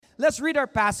Let's read our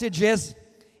passages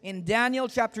in Daniel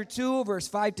chapter 2, verse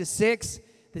 5 to 6.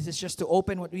 This is just to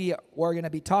open what we are going to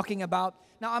be talking about.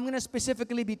 Now, I'm going to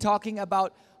specifically be talking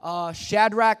about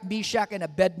Shadrach, Meshach, and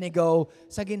Abednego.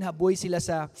 Sa ginhaboy sila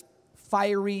sa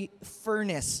fiery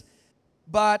furnace.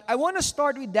 But I want to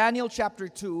start with Daniel chapter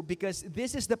 2 because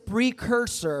this is the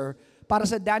precursor para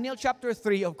sa Daniel chapter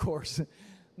 3, of course.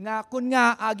 Na kun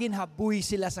nga agin habuy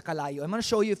sila sa kalayo. I'm going to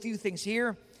show you a few things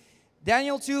here.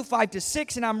 Daniel 2, 5 to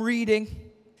 6, and I'm reading.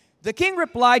 The king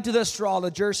replied to the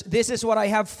astrologers, "This is what I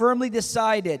have firmly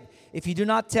decided. If you do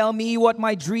not tell me what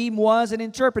my dream was and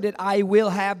interpret it, I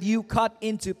will have you cut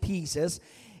into pieces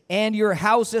and your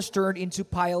houses turned into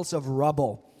piles of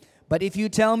rubble. But if you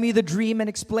tell me the dream and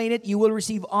explain it, you will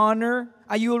receive honor.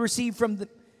 You will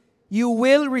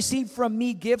receive from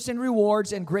me gifts and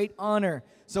rewards and great honor.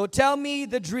 So tell me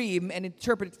the dream and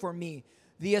interpret it for me."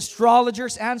 The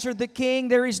astrologers answered the king,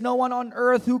 "There is no one on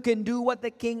earth who can do what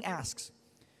the king asks.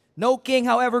 No king,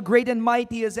 however great and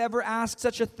mighty, has ever asked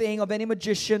such a thing of any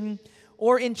magician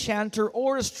or enchanter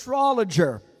or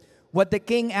astrologer. What the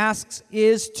king asks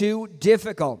is too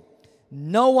difficult.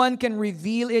 No one can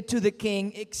reveal it to the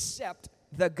king except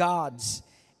the gods,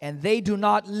 and they do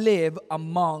not live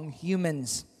among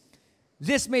humans."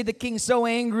 This made the king so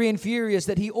angry and furious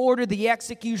that he ordered the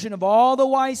execution of all the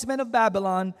wise men of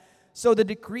Babylon. So the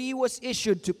decree was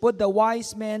issued to put the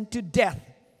wise men to death,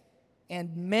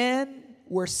 and men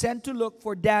were sent to look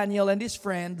for Daniel and his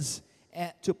friends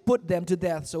to put them to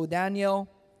death. So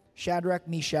Daniel, Shadrach,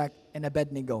 Meshach, and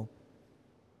Abednego.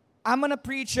 I'm going to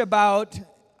preach about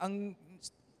ang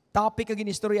topic ang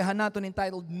ginistoryahan natin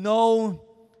entitled No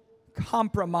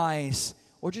Compromise,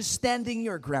 or just standing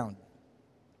your ground.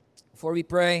 Before we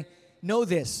pray, know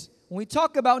this. When we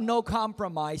talk about no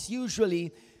compromise,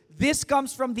 usually this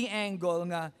comes from the angle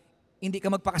nga hindi ka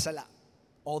magpakasala.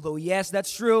 Although yes, that's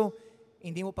true,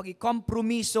 hindi mo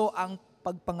pag-ikompromiso ang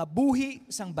pagpangabuhi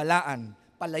sang balaan,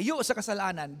 palayo sa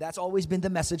kasalanan. That's always been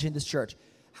the message in this church.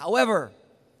 However,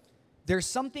 there's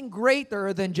something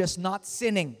greater than just not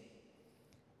sinning.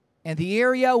 And the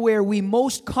area where we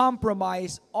most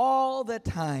compromise all the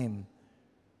time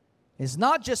is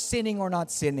not just sinning or not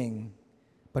sinning,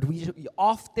 but we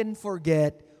often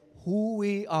forget who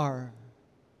we are,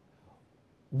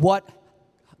 what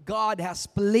God has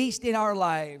placed in our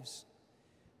lives,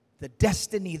 the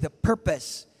destiny, the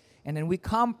purpose, and then we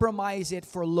compromise it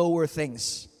for lower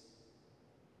things.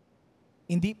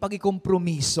 Hindi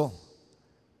pag-ikompromiso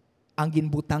ang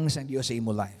ginbutang sa Diyos sa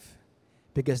imo life,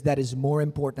 because that is more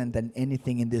important than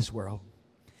anything in this world.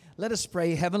 Let us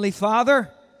pray. Heavenly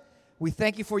Father, we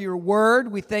thank you for your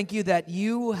word. We thank you that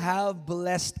you have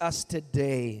blessed us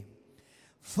today.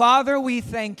 Father, we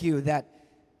thank you that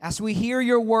as we hear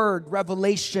your word,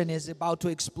 revelation is about to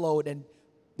explode. And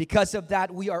because of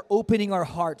that, we are opening our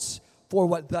hearts for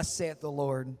what thus saith the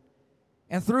Lord.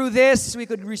 And through this, we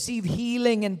could receive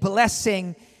healing and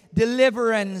blessing,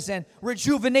 deliverance and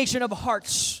rejuvenation of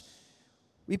hearts.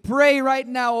 We pray right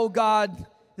now, O God,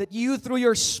 that you through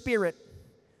your Spirit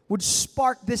would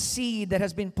spark the seed that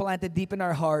has been planted deep in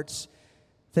our hearts,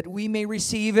 that we may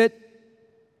receive it,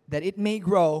 that it may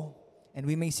grow, and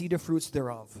we may see the fruits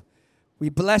thereof. We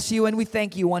bless you and we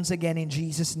thank you once again in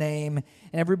Jesus' name.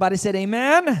 And everybody said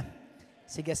amen.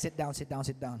 Sige, sit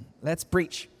down. Let's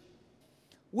preach.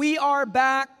 We are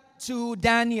back to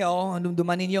Daniel. Anong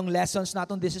dumanin yung lessons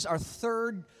natin. This is our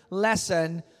third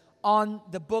lesson on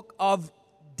the book of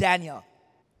Daniel.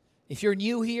 If you're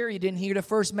new here, you didn't hear the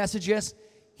first messages,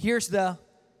 here's the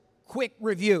quick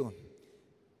review.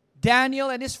 Daniel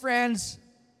and his friends,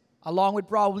 along with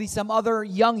probably some other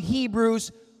young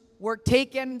Hebrews, were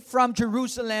taken from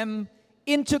Jerusalem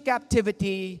into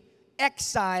captivity,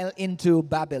 exile into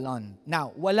Babylon.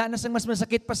 Now, wala na sang mas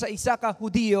masakit pa sa isa ka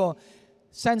Hudiyo,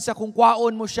 san sa kung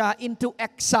kwaon mo siya into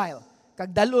exile.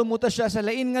 Kagdalo mo ta siya sa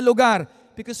lain nga lugar.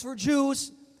 Because for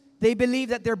Jews, they believe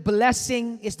that their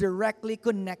blessing is directly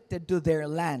connected to their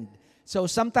land. So,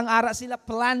 samtang ara sila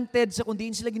planted sa kung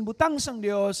diin sila ginbutang sang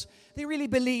Dios, they really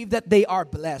believe that they are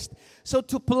blessed. So,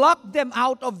 to pluck them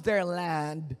out of their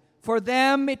land, for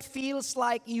them, it feels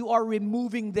like you are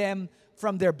removing them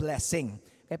from their blessing.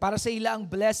 Kaya para sa ila ang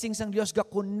blessings ng Diyos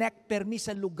ga-connect permi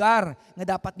sa lugar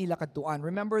nga dapat nila kadtuan.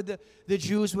 Remember the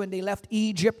Jews when they left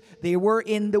Egypt, they were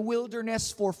in the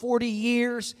wilderness for 40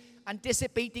 years,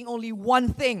 anticipating only one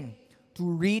thing, to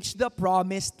reach the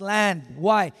promised land.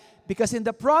 Why? Because in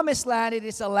the promised land, it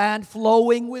is a land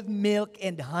flowing with milk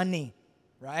and honey.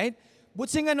 Right?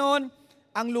 Butsing ganon,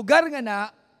 ang lugar nga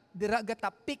na, dira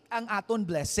gatapik ang aton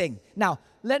blessing. Now,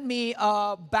 let me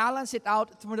balance it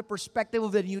out from the perspective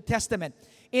of the New Testament.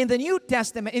 In the Old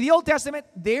Testament,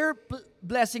 their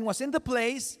blessing was in the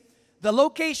place The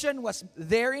location was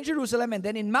there in Jerusalem and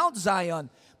then in Mount Zion.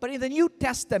 But in the New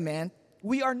Testament,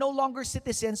 we are no longer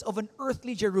citizens of an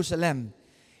earthly Jerusalem.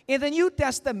 In the New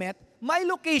Testament, may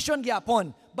location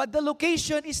gyapon, but the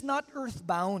location is not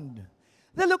earthbound.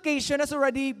 The location has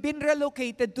already been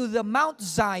relocated to the Mount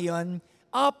Zion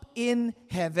up in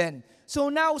heaven. So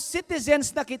now,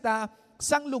 citizens na kita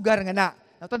sang lugar nga na.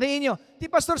 Now, tandaan nyo, di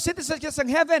Pastor, citizens kita sang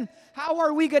heaven, how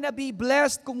are we gonna be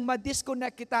blessed kung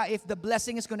ma-disconnect kita if the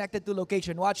blessing is connected to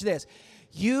location? Watch this.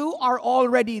 You are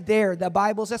already there. The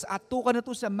Bible says, ato ka na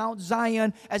to sa Mount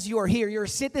Zion as you are here. Your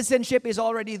citizenship is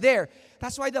already there.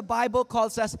 That's why the Bible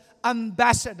calls us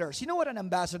ambassadors. You know what an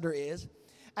ambassador is?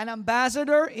 An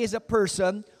ambassador is a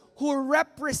person who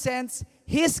represents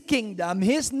his kingdom,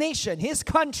 his nation, his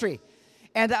country.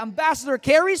 And the ambassador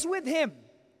carries with him,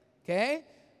 okay,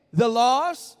 the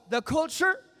laws, the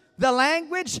culture, the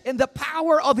language, and the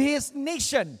power of his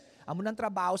nation. Amo nang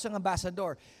trabaho sang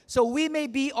ambassador. So we may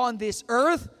be on this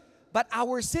earth, but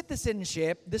our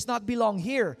citizenship does not belong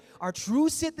here. Our true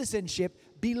citizenship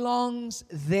belongs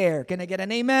there. Can I get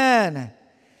an amen?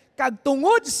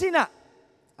 Kagtungod sina.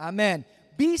 Amen.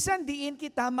 Bisan diin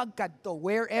kita magkadto.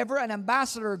 Wherever an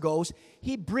ambassador goes,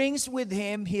 he brings with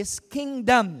him his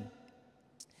kingdom.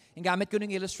 Ang gamit ko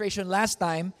ng illustration last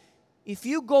time, if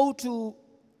you go to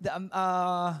the,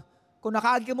 kung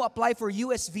nakaagi mo apply for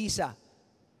US visa,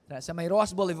 sa may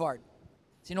Ross Boulevard,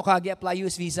 sino kaagi apply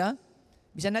US visa?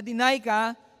 Bisan na-deny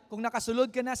ka, kung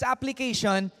nakasulod ka na sa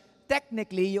application,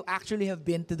 technically, you actually have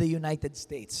been to the United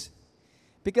States.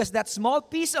 Because that small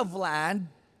piece of land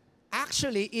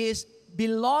actually is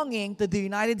belonging to the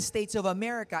United States of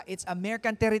America. It's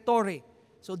American territory.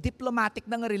 So diplomatic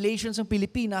na nga relations ng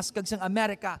Pilipinas kag sang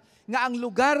Amerika. Nga ang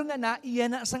lugar nga na,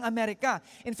 iyan na sang Amerika.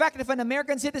 In fact, if an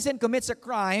American citizen commits a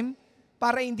crime,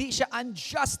 para hindi siya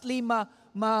unjustly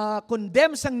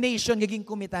ma-condemn sang nation gaging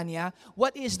kumita niya,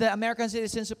 what is the American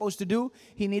citizen supposed to do?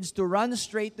 He needs to run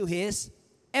straight to his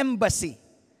embassy.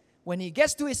 When he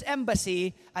gets to his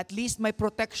embassy, at least may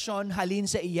protection halin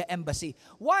sa iya embassy.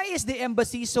 Why is the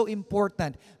embassy so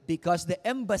important? Because the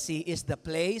embassy is the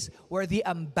place where the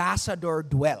ambassador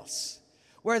dwells.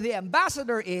 Where the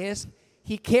ambassador is,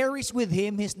 he carries with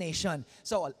him his nation.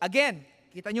 So again,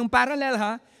 kita niyong parallel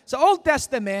ha? Sa Old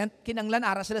Testament, kinanglan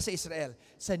ara sila sa Israel.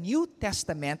 Sa New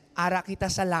Testament, ara kita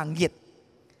sa langit.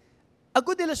 A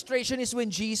good illustration is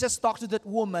when Jesus talked to that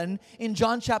woman in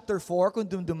John chapter 4, kung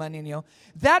dumduman ninyo.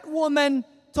 That woman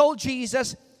told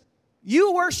Jesus,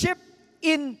 you worship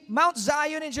in Mount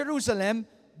Zion in Jerusalem.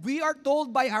 We are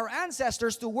told by our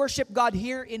ancestors to worship God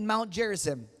here in Mount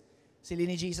Gerizim. Sili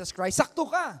ni Jesus Christ,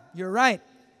 sakto ka, you're right.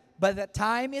 But the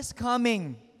time is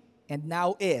coming, and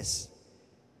now is.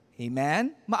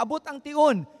 Amen? Maabot ang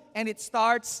tiun, and it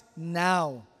starts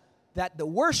now. That the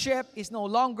worship is no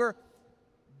longer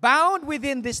bound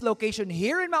within this location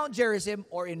here in Mount Gerizim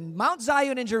or in Mount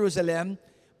Zion in Jerusalem,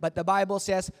 but the Bible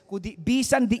says,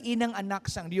 bisan diin ang anak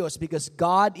sang Diyos because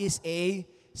God is a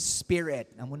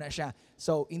spirit. Amo na siya.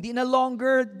 So, hindi na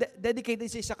longer dedicated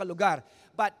sa isa ka lugar.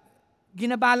 But,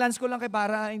 ginabalance ko lang kay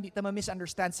para hindi ta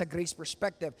ma-misunderstand sa grace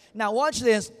perspective. Now, watch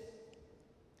this.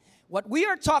 What we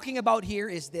are talking about here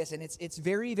is this, and it's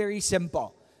very, very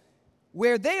simple.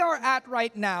 Where they are at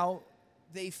right now,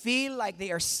 they feel like they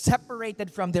are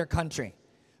separated from their country.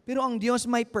 Pero ang Diyos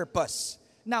may purpose.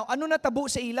 Now, ano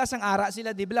natabo sa ila sang ara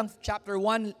sila? Di bilang chapter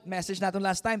 1 message natin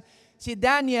last time. Si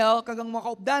Daniel, kagang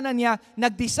makaupdanan niya,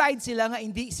 nag-decide sila nga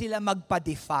hindi sila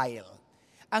magpa-defile.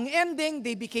 Ang ending,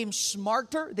 they became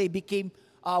smarter, they became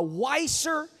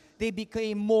wiser, they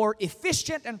became more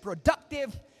efficient and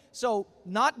productive. So,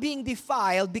 not being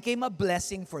defiled became a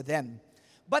blessing for them.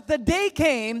 But the day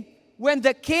came when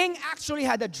the king actually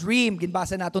had a dream,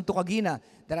 ginbasa natin to kagina,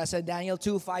 that sa Daniel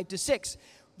 2:5-6.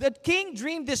 The king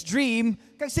dreamed this dream,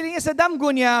 kag sila niya sa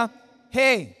damgo niya,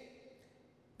 hey,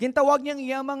 gintawag niyang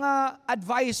iya mga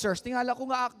advisors, tingala ko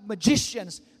nga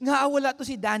magicians, nga wala to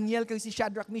si Daniel, kag si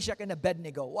Shadrach, Meshach, and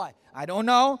Abednego. Why? I don't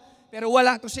know, pero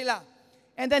wala to sila.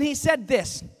 And then he said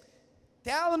this,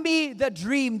 tell me the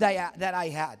dream that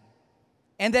I had,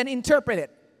 and then interpret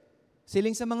it.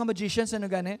 Siling sa mga magicians, ano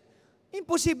gani?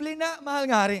 Imposible na, mahal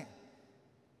ngari.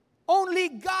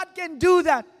 Only God can do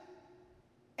that.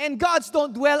 And gods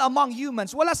don't dwell among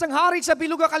humans. Wala sang hari sa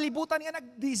bilog kalibutan nga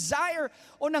nag-desire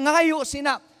o nangayo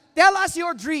sina. Tell us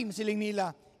your dream, siling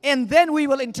nila. And then we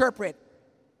will interpret.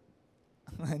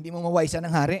 Hindi mo mawaysa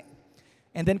ng hari.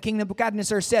 And then King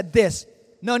Nebuchadnezzar said this,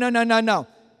 no.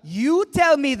 You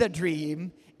tell me the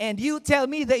dream, and you tell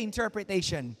me the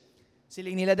interpretation.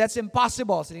 Siling nila, that's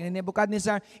impossible. Siling ni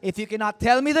Nebuchadnezzar, if you cannot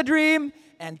tell me the dream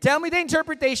and tell me the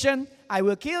interpretation, I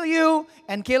will kill you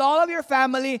and kill all of your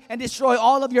family and destroy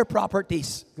all of your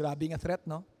properties. Grabe nga threat,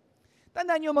 no?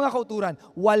 Tandaan niyo mga kauturan,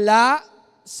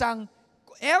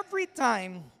 every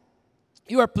time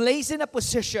you are placed in a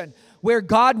position where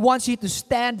God wants you to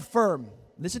stand firm,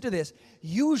 listen to this,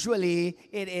 usually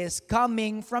it is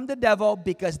coming from the devil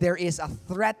because there is a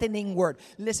threatening word.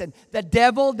 Listen, the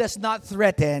devil does not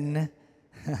threaten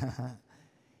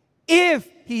if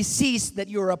he sees that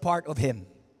you're a part of him.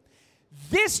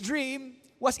 This dream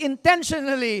was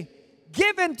intentionally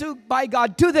given by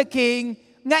God to the king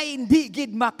nga hindi gid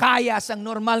makaya sang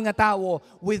normal nga tao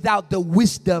without the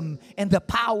wisdom and the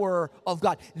power of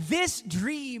God. This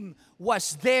dream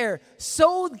was there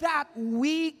so that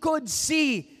we could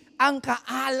see ang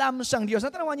kaalam sang Diyos.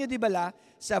 Natanawan niyo di bala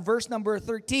sa verse number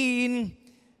 13,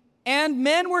 and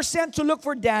men were sent to look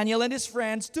for Daniel and his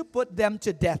friends to put them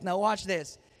to death. Now watch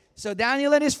this. So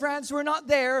Daniel and his friends were not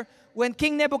there when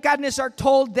King Nebuchadnezzar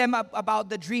told them about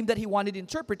the dream that he wanted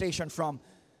interpretation from.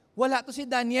 Wala to si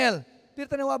Daniel. Pero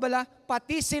tanawa bala,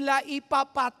 pati sila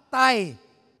ipapatay.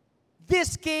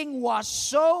 This king was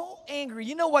so angry.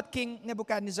 You know what King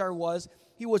Nebuchadnezzar was?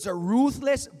 He was a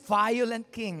ruthless, violent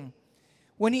king.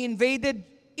 When he invaded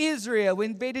Israel, when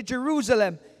he invaded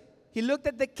Jerusalem, he looked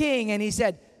at the king and he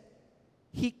said,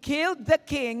 he killed the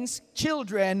king's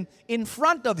children in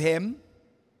front of him,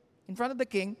 in front of the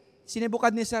king, si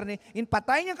Nebuchadnezzar ni,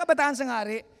 patay niyang kabataan sang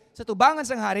hari, sa tubangan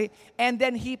sang hari, and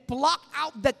then he plucked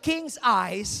out the king's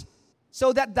eyes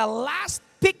so that the last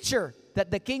picture that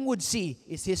the king would see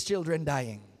is his children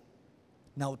dying.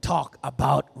 Now talk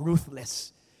about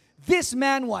ruthless. This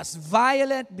man was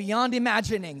violent beyond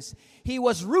imaginings. He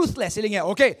was ruthless.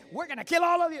 Okay, we're gonna kill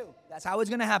all of you. That's how it's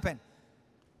gonna happen.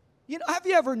 You know, have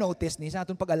you ever noticed ni sa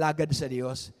atong pag-alagad sa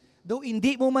Dios? Though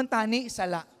hindi mo man tani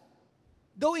sala.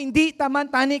 Though hindi taman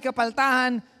tani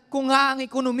kapaltahan kung nga ang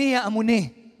ekonomiya amo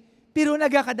ni. Pero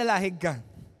nagakadalahig ka.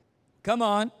 Come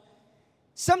on.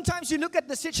 Sometimes you look at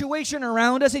the situation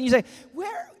around us and you say,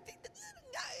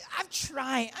 I'm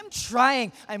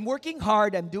trying. I'm working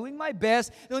hard. I'm doing my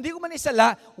best. No, hindi ko man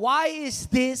isala. Why is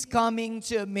this coming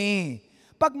to me?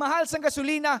 Pag mahal sang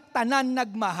gasolina, tanan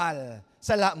nagmahal.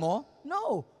 Sala mo?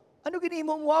 No. Ano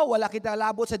ginimo mo? Wala kita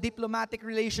labot sa diplomatic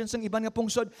relations ng ibang nga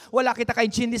pungsod. Wala kita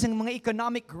kaintindi sa mga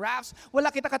economic graphs. Wala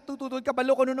kita katutudod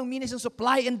kabalo kung anong meaning ng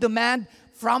supply and demand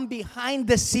from behind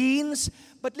the scenes.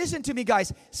 But listen to me, guys.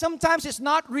 Sometimes it's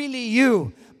not really you.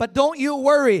 But don't you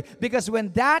worry, because when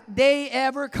that day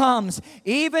ever comes,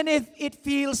 even if it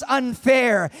feels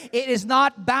unfair, it is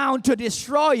not bound to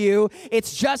destroy you.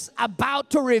 It's just about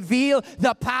to reveal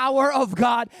the power of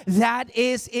God that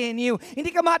is in you. Hindi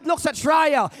ka madlok sa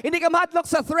trial. Hindi ka madlok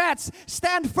sa threats.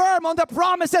 Stand firm on the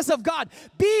promises of God.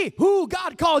 Be who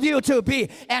God called you to be.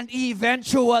 And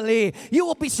eventually, you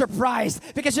will be surprised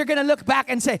because you're going to look back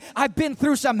and say, I've been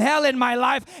through some hell in my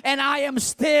life and I am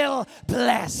still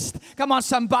blessed. Come on,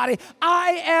 somebody.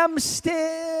 I am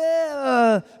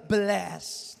still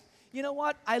blessed. You know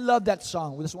what? I love that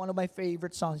song. It's one of my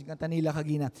favorite songs. Kanta nila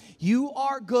kagina. You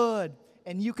are good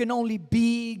and you can only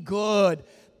be good.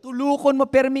 Tulukon mo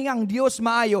perming ang Diyos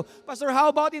maayo. Pastor, how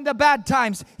about in the bad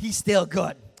times? He's still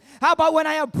good. How about when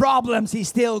I have problems? He's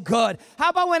still good. How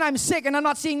about when I'm sick and I'm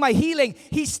not seeing my healing?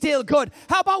 He's still good.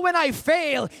 How about when I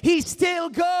fail? He's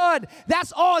still good.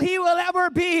 That's all He will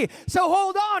ever be. So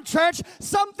hold on, church.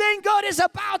 Something good is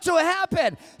about to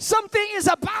happen. Something is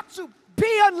about to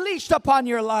be unleashed upon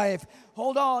your life.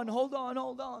 Hold on.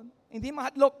 Hindi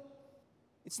mahadlok.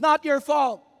 It's not your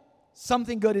fault.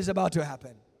 Something good is about to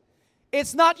happen.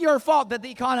 It's not your fault that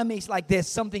the economy is like this.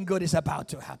 Something good is about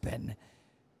to happen.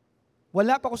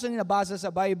 Wala pa ko sa nabasa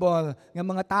sa Bible ng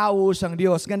mga tao sang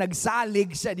Diyos, nga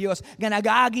nagsalig sa Diyos, nga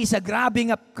nag-agi sa grabe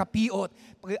nga kapiot,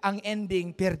 ang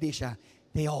ending, perdi siya.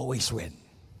 They always win.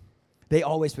 They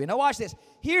always win. Now watch this.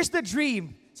 Here's the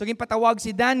dream. So ginpatawag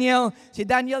si Daniel. Si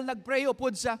Daniel nagpray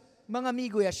upod sa mga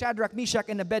amigo ya, Shadrach, Meshach,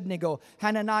 and Abednego,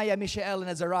 Hananiah, Mishael,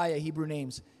 and Azariah, Hebrew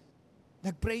names.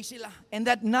 Nagpray sila. And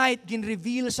that night,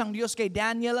 ginreveal sang Diyos kay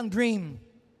Daniel ang dream.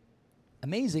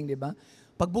 Amazing, di ba?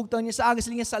 Pagbugtaw niya sa agas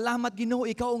niya, salamat Ginoo,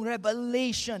 ikaw ang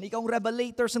revelation, ikaw ang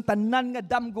revelator sang tanan nga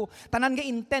damgo, tanan nga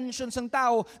intention sang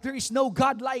tao. There is no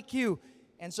God like you.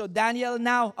 And so Daniel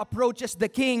now approaches the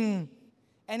king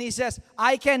and he says,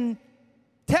 I can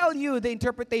tell you the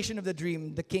interpretation of the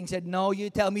dream. The king said, no, you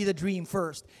tell me the dream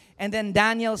first. And then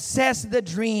Daniel says the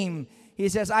dream. He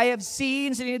says, I have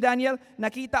seen, si Daniel,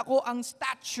 nakita ko ang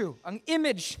statue, ang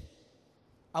image.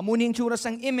 Amuning tsuras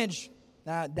ang image.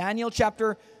 Na Daniel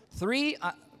chapter 3,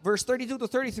 verse 32 to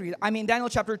 33. Daniel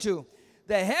chapter 2.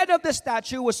 The head of the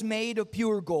statue was made of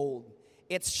pure gold,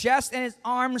 its chest and its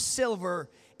arms silver,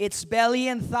 its belly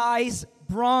and thighs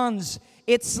bronze,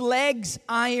 its legs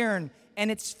iron, and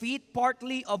its feet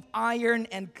partly of iron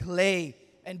and clay,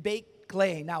 and baked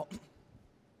clay. Now,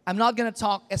 I'm not gonna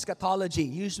talk eschatology.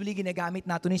 Usually, ginagamit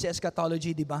nato ni sa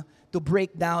eschatology, di ba? To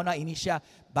break down, ini siya,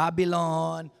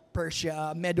 Babylon,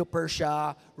 Persia,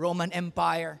 Medo-Persia, Roman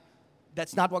Empire.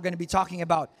 That's not what we're going to be talking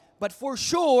about. But for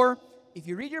sure, if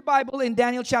you read your Bible in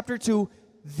Daniel chapter 2,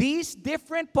 these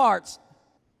different parts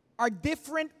are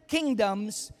different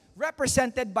kingdoms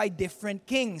represented by different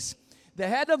kings. The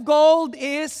head of gold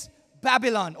is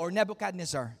Babylon or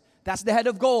Nebuchadnezzar. That's the head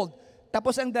of gold.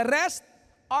 Tapos ang the rest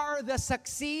are the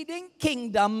succeeding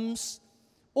kingdoms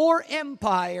or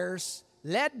empires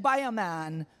led by a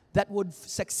man that would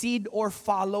succeed or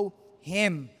follow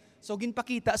him. So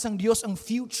ginpakita sang Diyos ang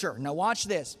future. Now watch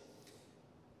this.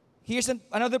 Here's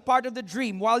another part of the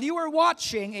dream. While you were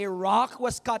watching, a rock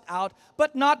was cut out,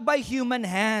 but not by human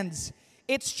hands.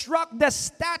 It struck the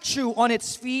statue on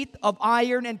its feet of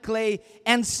iron and clay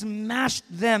and smashed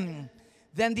them.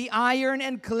 Then the iron,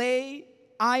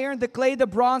 the clay, the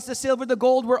bronze, the silver, the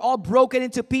gold were all broken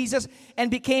into pieces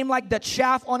and became like the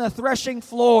chaff on a threshing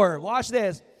floor. Watch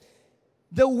this.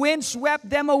 The wind swept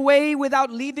them away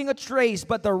without leaving a trace,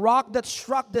 but the rock that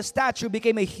struck the statue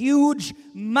became a huge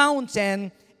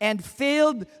mountain and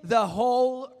filled the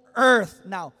whole earth.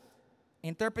 Now,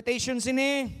 interpretations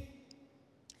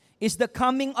is the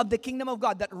coming of the kingdom of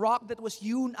God. That rock that was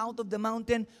hewn out of the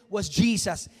mountain was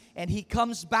Jesus. And He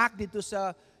comes back dito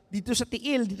sa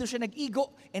tiil, dito siya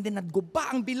nag-igo, and then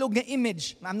nagguba ang bilog na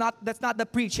image. That's not the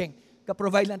preaching.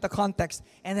 Provide lang the context.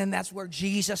 And then that's where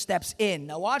Jesus steps in.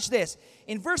 Now watch this.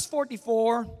 In verse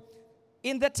 44,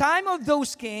 in the time of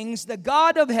those kings, the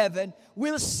God of heaven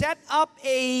will set up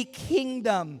a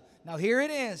kingdom. Now here it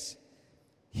is.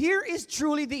 Here is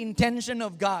truly the intention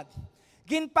of God.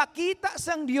 Ginpakita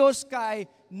sang Diyos kay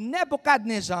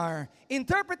Nebuchadnezzar,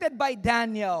 interpreted by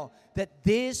Daniel, that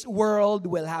this world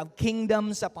will have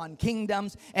kingdoms upon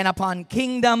kingdoms and upon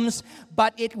kingdoms,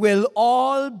 but it will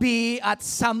all be at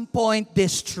some point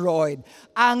destroyed.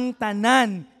 Ang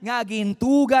tanan nga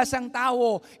gintugas ang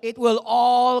tao, it will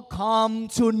all come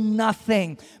to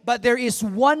nothing. But there is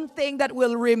one thing that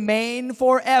will remain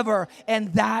forever,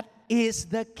 and that is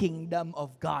the kingdom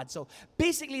of God. So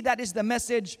basically, that is the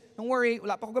message. Don't worry,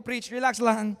 wala pa ko preach, relax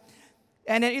lang.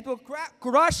 And then it will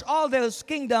crush all those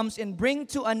kingdoms and bring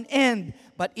to an end,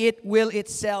 but it will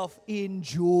itself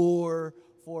endure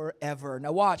forever.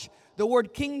 Now watch, the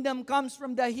word kingdom comes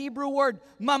from the Hebrew word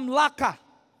mamlaka,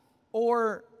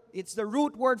 or it's the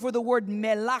root word for the word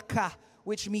melaka,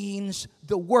 which means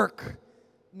the work.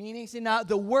 Meaning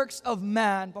the works of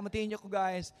man, pamatiin niyo ko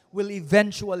guys, will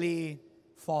eventually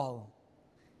fall.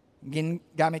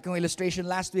 Gamit kong illustration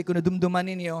last week, kung nadumduman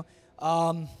ninyo,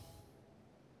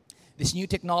 this new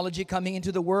technology coming into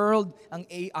the world, ang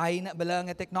AI na bala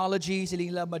nga technology,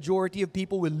 sila majority of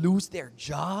people will lose their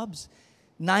jobs.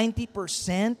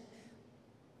 90%.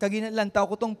 Kaginalantaw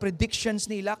ko tong predictions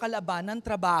nila, kalabanan,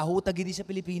 trabaho, tagidi sa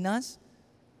Pilipinas.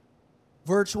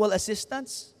 Virtual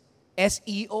assistants,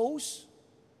 SEOs,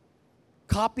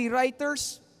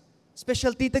 copywriters,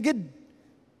 specialty tagid.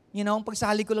 You know,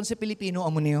 pagsali ko lang sa Pilipino,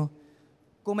 amo niyo.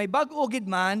 Kung may bag-o gid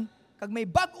man, kag may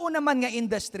bag-o naman nga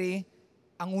industry,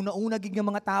 ang una-una gig nga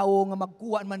mga tao nga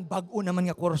magkuha man bag-o naman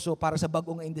nga kurso para sa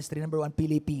bag-o nga industry, number 1,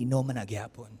 Pilipino man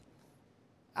nagyapon.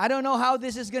 I don't know how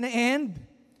this is gonna end,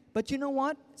 but you know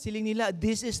what? Siling nila,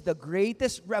 this is the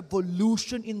greatest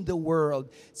revolution in the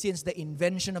world since the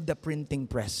invention of the printing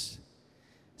press.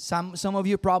 Some of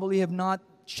you probably have not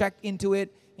checked into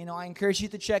it. You know, I encourage you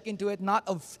to check into it, not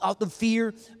out of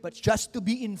fear, but just to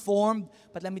be informed.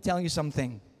 But let me tell you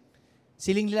something.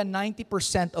 Siling nila,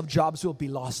 90% of jobs will be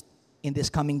lost in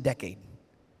this coming decade.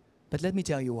 But let me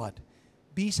tell you what,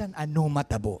 bisan ano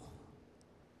matabo,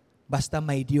 basta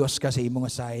may Diyos ka sa imong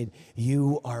side,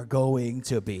 you are going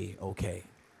to be okay.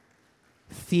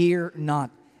 Fear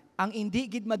not. Ang hindi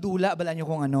gid madula, bala nyo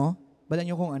kung ano,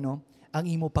 ang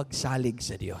imo pagsalig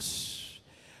sa Diyos.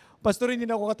 Pastor, hindi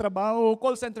na ako katrabaho,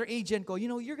 call center agent ko. You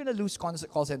know, you're gonna lose call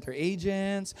center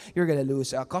agents, you're gonna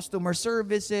lose customer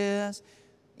services.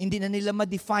 Hindi na nila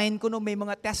ma-define kung may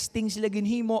mga testing sila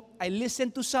ginhimo. I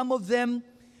listened to some of them,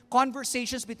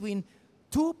 conversations between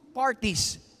two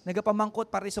parties.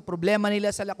 Nagapamangkot para sa problema nila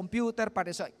sa computer,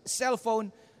 para sa cellphone.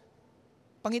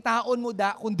 Pangitaon mo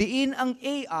kung diin ang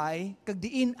AI, kag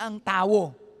diin ang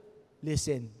tao.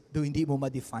 Listen, do hindi mo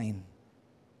ma-define.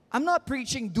 I'm not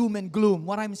preaching doom and gloom.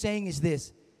 What I'm saying is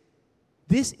this.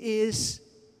 This is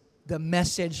the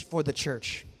message for the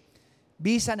church.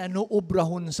 Bisan ano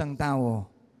obrahon sang tao,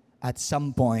 at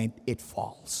some point it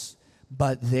falls.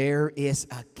 But there is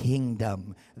a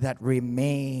kingdom that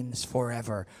remains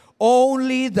forever.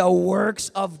 Only the works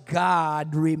of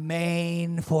God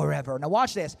remain forever. Now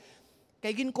watch this.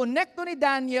 Kaya ginkonekto ni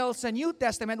Daniel sa New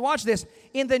Testament. Watch this.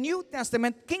 In the New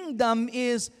Testament, kingdom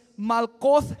is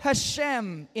Malkoth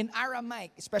Hashem in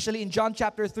Aramaic, especially in John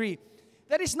chapter 3.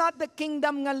 That is not the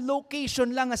kingdom nga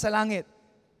location lang nga sa langit.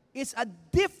 It's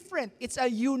a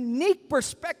unique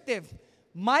perspective.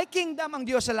 My kingdom ang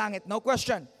Diyos sa langit, no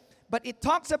question. But it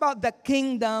talks about the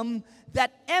kingdom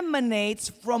that emanates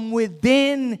from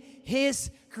within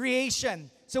His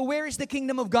creation. So where is the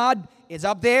kingdom of God? It's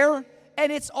up there. And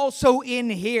it's also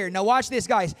in here. Now watch this,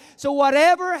 guys. So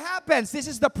whatever happens, this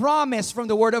is the promise from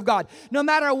the Word of God. No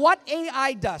matter what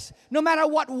AI does, no matter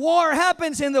what war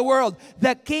happens in the world,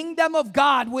 the kingdom of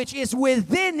God which is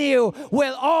within you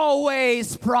will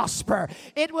always prosper.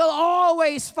 It will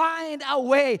always find a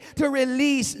way to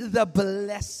release the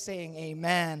blessing.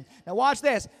 Amen. Now watch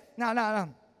this. Now.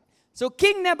 So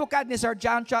King Nebuchadnezzar,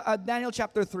 Daniel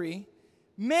chapter 3,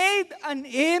 made an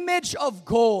image of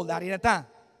gold. Dari na ta.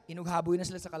 Inughaboy na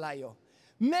sila sa kalayo.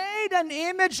 Made an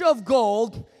image of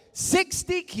gold,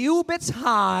 60 cubits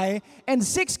high and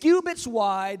 6 cubits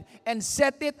wide, and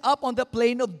set it up on the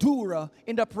plain of Dura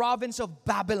in the province of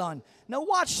Babylon. Now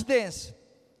watch this.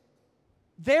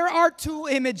 There are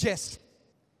two images.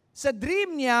 Sa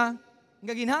dream niya,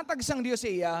 nga ginhatag sang Diyos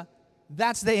iya,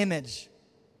 that's the image.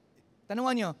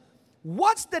 Tanungan nyo,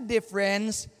 what's the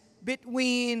difference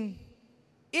between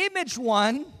image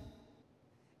 1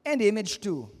 and image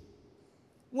 2?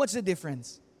 What's the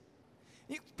difference?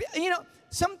 You know,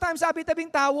 sometimes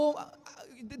sabi-tabing tao,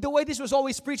 the way this was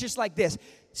always preached is like this.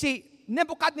 See,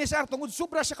 Nebuchadnezzar, tungod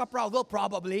sobra siya ka-proud, well,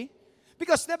 probably.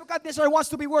 Because Nebuchadnezzar wants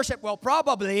to be worshipped, well,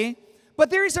 probably. But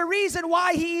there is a reason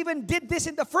why he even did this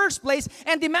in the first place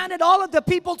and demanded all of the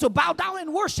people to bow down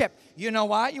and worship. You know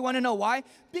why? You want to know why?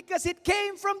 Because it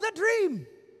came from the dream.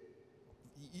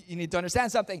 You need to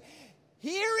understand something.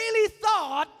 He really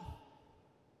thought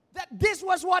that this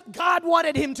was what God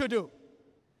wanted him to do.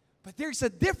 But there's a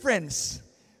difference.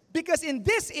 Because in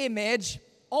this image,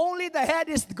 only the head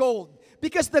is gold.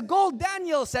 Because the gold,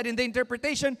 Daniel said in the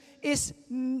interpretation, is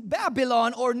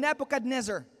Babylon or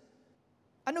Nebuchadnezzar.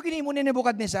 Ano ginhimo ni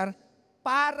Nebuchadnezzar?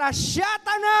 Para siya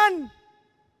tanan.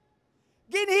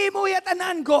 Ginhimo ya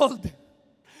tanan gold.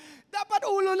 Dapat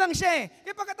ulo lang siya eh.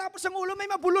 Kaya pagkatapos ng ulo, may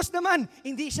mabulos naman.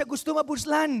 Hindi siya gusto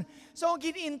mabuslan. So,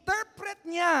 gini-interpret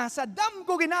niya sa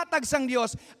damgo ginatag sang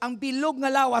Diyos ang bilog nga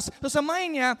lawas. So, sa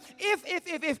mind niya,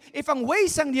 if ang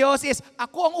ways sang Diyos is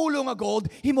ako ang ulo nga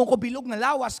gold, himo ko bilog nga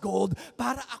lawas gold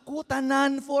para ako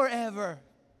tanan forever.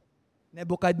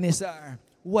 Nebuchadnezzar,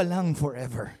 walang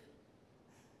forever.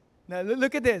 Now,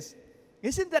 look at this.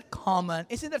 Isn't that common?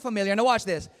 Isn't that familiar? Now, watch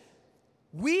this.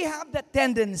 We have the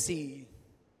tendency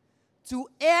to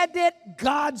edit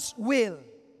God's will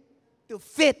to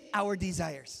fit our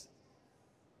desires.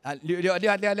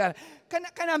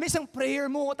 Kanami isang prayer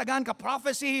mo, tagaan ka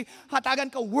prophecy, hatagan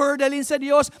ka word alin sa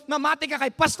Diyos, mamati ka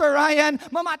kay Pastor Ryan,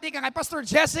 mamati ka kay Pastor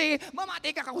Jesse,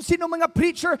 mamati ka kung sino mga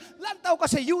preacher, lantaw ka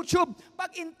sa YouTube.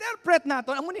 Pag-interpret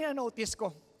natin, ang muna na-notice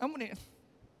ko, ang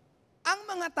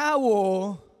mga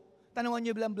tao, tanungan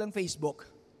nyo blang Facebook,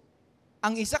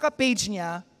 ang isa ka page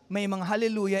niya, may mga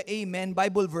hallelujah, amen,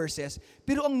 Bible verses.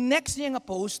 Pero ang next niya nga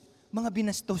post, mga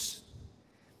binastos.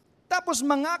 Tapos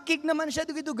mga kig naman siya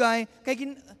dugay-dugay.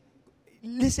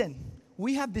 Listen,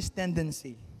 we have this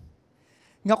tendency.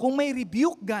 Nga kung may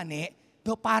rebuke gani,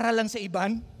 do para lang sa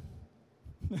iban.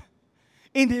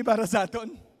 Hindi para sa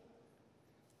aton.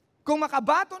 Kung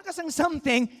makabaton ka sang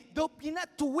something, do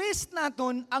pina-twist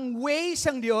naton ang ways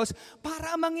ng Diyos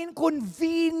para mangin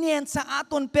convenient sa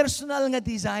aton personal nga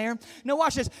desire. Now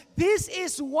watch this. This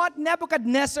is what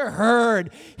Nebuchadnezzar heard.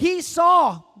 He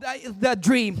saw the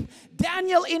dream.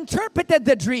 Daniel interpreted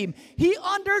the dream. He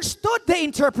understood the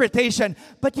interpretation.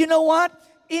 But you know what?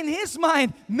 In his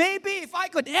mind, maybe if I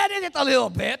could edit it a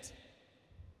little bit.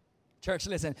 Church,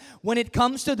 listen. When it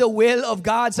comes to the will of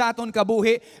God sa aton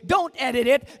kabuhi, don't edit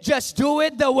it. Just do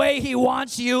it the way He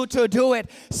wants you to do it.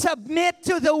 Submit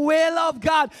to the will of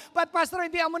God. But Pastor,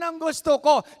 hindi mo nang gusto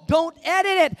ko. Don't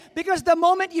edit it. Because the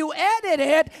moment you edit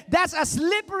it, that's a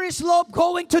slippery slope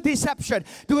going to deception.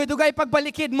 Dugay-dugay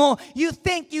pagbalikid mo, you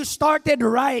think you started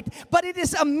right. But it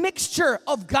is a mixture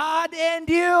of God and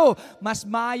you. Mas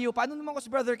mayo. Paano naman ko si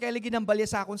Brother Kelly ginambalya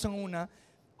sa akon sang una?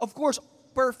 Of course,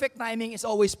 perfect timing is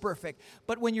always perfect.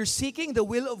 But when you're seeking the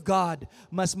will of God,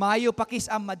 mas mayo pakis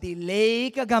ang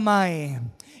madelay ka gamay.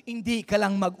 Hindi ka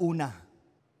lang mag-una.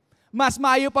 Mas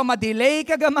maayo pa ma-delay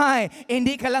ka gamay,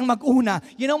 hindi ka lang mag-una.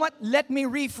 You know what? Let me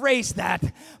rephrase that.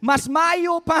 Mas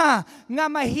maayo pa nga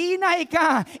mahinay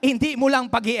ka, hindi mo lang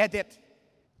pag-i-edit.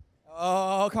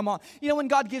 Oh, come on. You know, when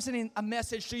God gives a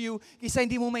message to you, isa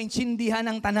hindi mo maintindihan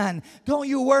ang tanan. Don't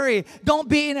you worry. Don't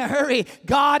be in a hurry.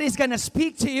 God is gonna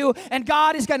speak to you, and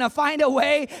God is gonna find a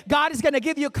way. God is gonna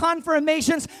give you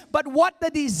confirmations. But what the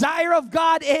desire of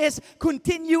God is,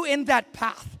 continue in that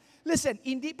path. Listen,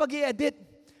 hindi pag-i-edit,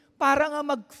 para nga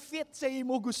mag-fit sa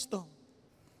imo gusto.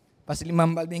 Pasili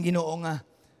mambalbing Ginoo nga.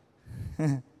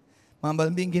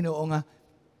 Mambalbing Ginoo nga,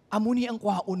 amuni ang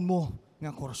kwaon mo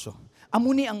nga kurso.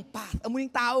 Amuni ang path,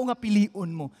 amuni ang tao nga piliun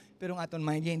mo. Pero nga aton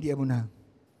mind, hindi amo na.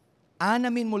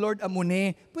 Anamin mo, Lord,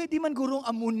 amune. Pwede man gurong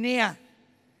amune.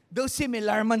 Though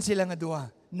similar man sila nga duha.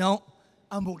 No,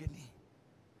 amo gini.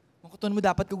 Makuton mo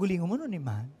dapat kagulingon mo nun,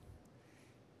 man.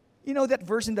 You know that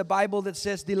verse in the Bible that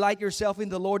says, delight yourself in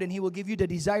the Lord and He will give you the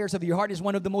desires of your heart is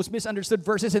one of the most misunderstood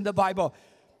verses in the Bible.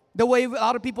 The way a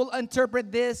lot of people interpret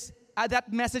this,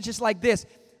 that message is like this.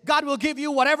 God will give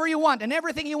you whatever you want and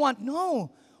everything you want.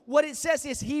 No. What it says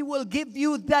is He will give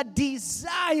you the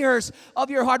desires of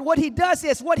your heart. What He does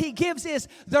is, what He gives is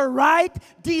the right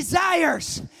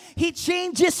desires. He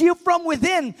changes you from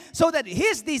within so that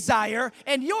His desire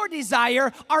and your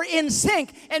desire are in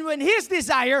sync. And when His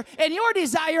desire and your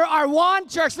desire are one,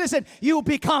 church, listen, you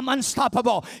become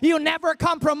unstoppable. You never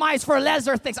compromise for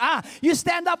lesser things. You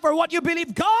stand up for what you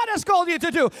believe God has called you to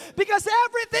do, because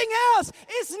everything else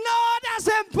is not as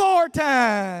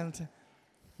important.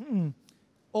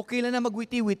 Okay lang na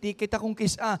magwiti-witi, kita kung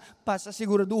pasa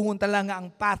siguraduhon talaga ang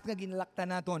path nga ginalakta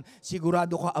naton.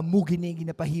 Sigurado ka, amugin niya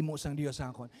ginapahimo sang Diyos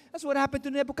akon. That's what happened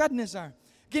to Nebuchadnezzar.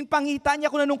 Ginpangita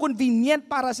niya kung anong convenient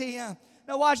para siya.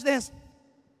 Now watch this.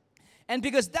 And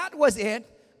because that was it,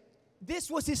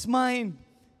 this was his mind.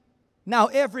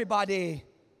 Now everybody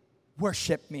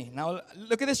worship me. Now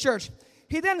look at this, church.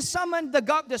 He then summoned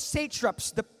the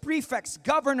satraps, the prefects,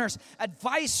 governors,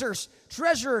 advisors,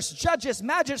 treasurers, judges,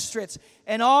 magistrates,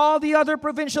 and all the other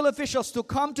provincial officials to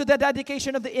come to the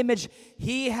dedication of the image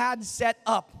he had set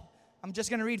up. I'm just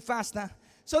going to read fast now.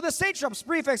 So the satraps,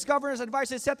 prefects, governors,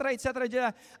 advisors,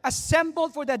 etc.,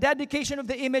 assembled for the dedication of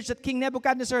the image that King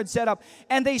Nebuchadnezzar had set up,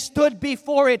 and they stood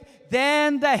before it.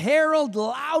 Then the herald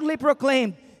loudly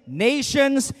proclaimed,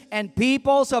 nations and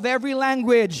peoples of every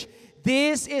language,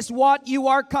 this is what you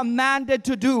are commanded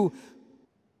to do.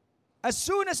 As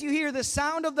soon as you hear the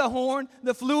sound of the horn,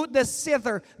 the flute, the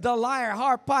zither, the lyre,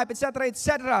 harp, pipe,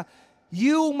 etc.,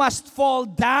 you must fall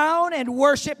down and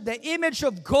worship the image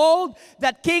of gold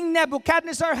that King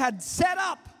Nebuchadnezzar had set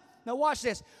up. Now watch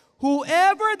this.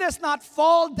 Whoever does not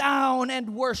fall down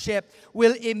and worship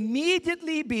will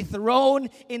immediately be thrown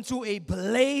into a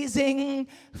blazing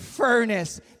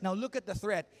furnace. Now look at the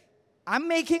threat. I'm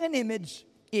making an image.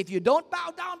 If you don't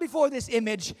bow down before this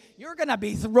image, you're gonna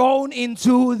be thrown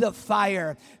into the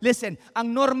fire. Listen,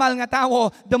 ang normal nga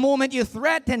tao, the moment you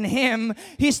threaten him,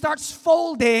 he starts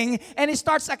folding and he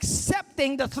starts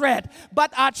accepting the threat.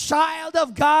 But a child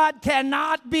of God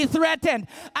cannot be threatened.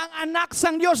 Ang anak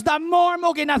sang Diyos, the more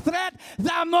mo gina-threat,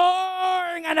 the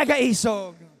more nga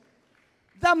nagaisog.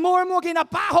 The more mo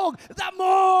ginapahog, the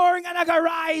more nga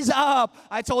naga-rise up.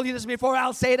 I told you this before,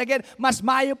 I'll say it again. Mas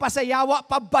mayo pa sa yawa,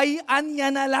 pabayaan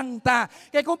niya na lang ta.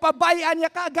 Kaya kung pabayaan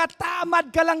niya ka, gatamad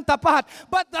ka lang tapat.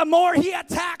 But the more he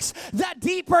attacks, the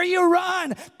deeper you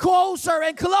run. Closer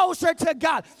and closer to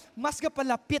God. Mas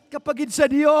kapalapit ka pagid sa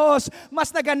Diyos.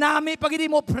 Mas naganami pagid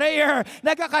mo prayer.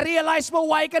 Nagkaka-realize mo,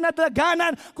 why ka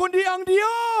nadaganan, kundi ang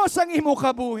Diyos ang imo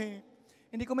kabuhi.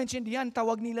 Hindi ko maintindihan,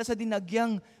 tawag nila sa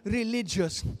dinagyang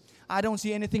religious. I don't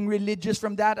see anything religious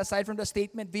from that aside from the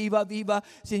statement, Viva, Viva,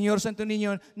 Señor Santo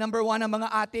Niño. Number 1, ang mga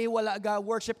ate, wala ga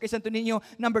worship kay Santo Niño.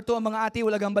 Number 2, ang mga ate,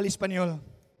 wala gang bal-Espanyol.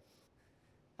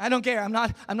 I don't care. I'm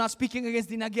not speaking against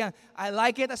dinagyan. I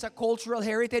like it as a cultural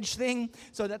heritage thing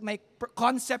so that may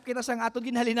concept kita sa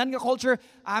atong ginhalinan nga culture.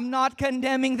 I'm not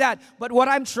condemning that. But what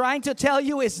I'm trying to tell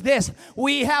you is this.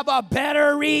 We have a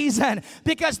better reason,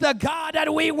 because the God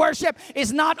that we worship is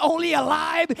not only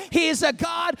alive, He is a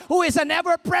God who is an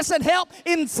ever-present help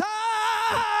in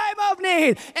time of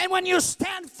need. And when you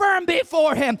stand firm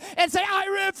before Him and say,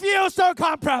 I refuse to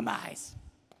compromise.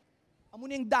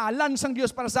 Amuning dalan sang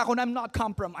Diyos para sa akon, I'm not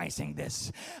compromising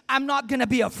this. I'm not gonna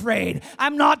be afraid.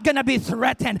 I'm not gonna be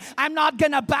threatened. I'm not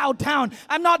gonna bow down.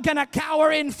 I'm not gonna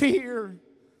cower in fear.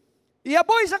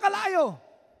 Iyaboy sa kalayo.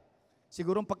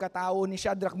 Sigurong pagkatao ni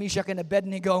Shadrach, Meshach, and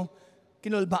Abednego,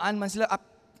 kinulbaan man sila.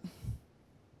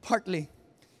 Partly.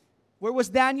 Where was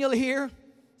Daniel here?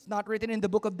 It's not written in the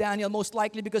book of Daniel, most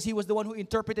likely because he was the one who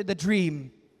interpreted the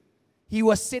dream. He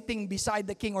was sitting beside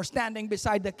the king or standing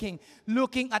beside the king,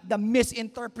 looking at the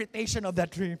misinterpretation of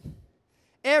that dream.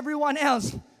 Everyone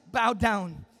else bowed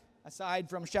down,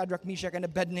 aside from Shadrach, Meshach, and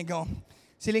Abednego.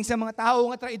 Siling sa mga tao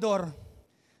nga traidor,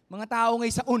 mga tao nga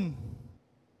isaon.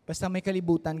 Basta may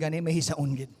kalibutan, gani may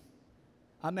hisaon gid.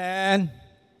 Amen.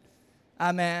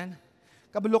 Amen.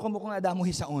 Kabalo ka mo kung adamo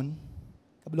hisaon.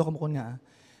 Kabalo ka mo kung nga.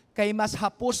 Kay mas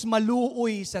hapos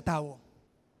maluoy sa tao.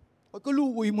 Ay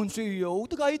kaluoy mon siyo,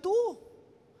 tagay ito.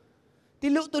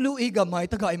 Tilo-tuloy gamay,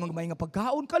 tagay magmay nga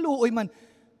pagkaon, kaluoy man.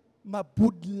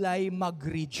 Mabudlay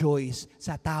mag-rejoice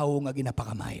sa tao nga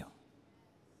ginapakamayo.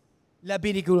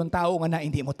 Labi ni kulong tao nga na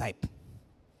hindi mo type.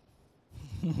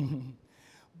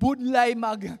 Budlay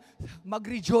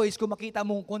mag-rejoice kung makita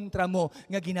mong kontra mo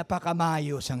nga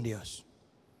ginapakamayo sang Dios.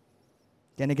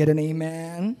 Can I get an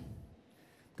amen?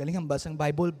 Galing ang basang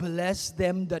Bible, bless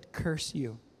them that curse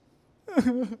you.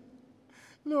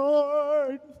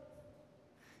 Lord.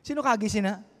 Sino kagisin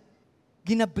na?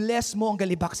 Ginabless mo ang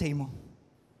galibak sa imo.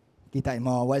 Kita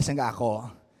mo, wala sang ako.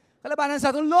 Kalabanan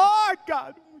sa atin, Lord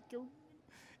God,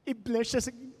 i-bless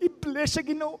siya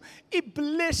Ginoo,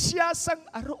 i-bless siya sang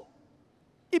aro.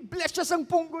 I-bless siya sang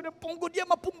punggod, ang punggod niya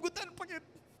mapunggutan pa yun.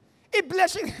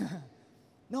 I-bless siya.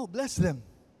 No, bless them.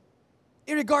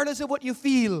 Irregardless of what you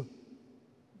feel,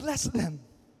 bless them.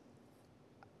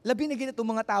 Labi na gina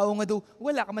itong mga tao nga do,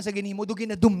 wala ka man sa ginimo, do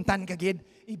ginadumtan ka gid,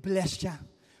 i-bless siya.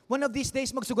 One of these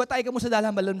days, magsugatay ka mo sa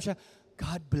dalang balon siya,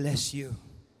 God bless you.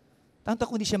 Tanto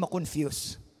kung di siya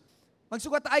ma-confuse.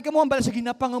 Magsugatay ka mo ang bala sa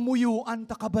ginapangamuyuan,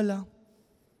 takabala.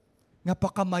 Nga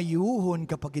pakamayuhon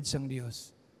kapagid sang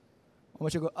Diyos. O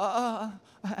siya go,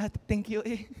 thank you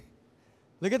eh.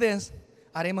 Look at this.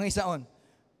 Aray mga isaon.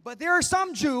 But there are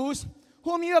some Jews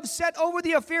whom you have set over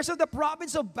the affairs of the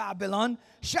province of Babylon,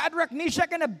 Shadrach,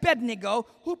 Meshach, and Abednego,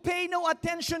 who pay no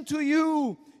attention to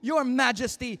you, your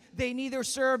majesty. They neither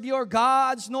serve your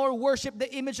gods nor worship the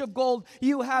image of gold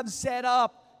you have set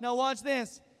up. Now watch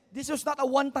this. This was not a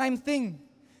one-time thing.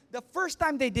 The first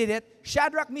time they did it,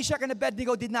 Shadrach, Meshach, and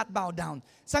Abednego did not bow down.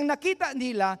 Sang nakita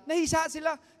nila, nahisa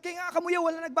sila, kaya nga kamuya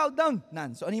wala nag-bow down.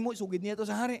 So ano mo, sugid niya to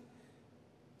sa hari.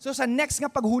 So sa next nga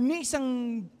paghuni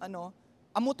sang,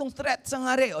 amutong threat sang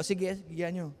hari, o sige,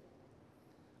 bigyan nyo.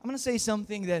 I'm gonna say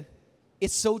something that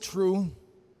it's so true.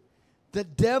 The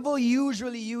devil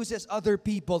usually uses other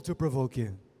people to provoke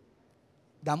you.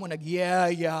 Damo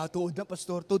tuod na,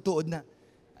 pastor, tuod na.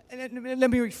 Let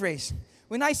me rephrase.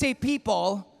 When I say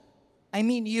people, I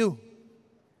mean you.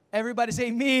 Everybody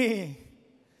say me.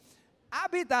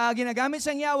 Abita, ginagamit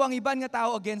sang yawa ang iban nga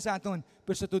tao against sa aton.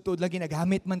 Pero sa tutuod lang,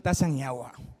 ginagamit man ta sang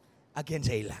yawa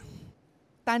against sa ilang.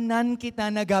 Tanan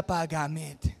kita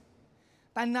nagapagamit.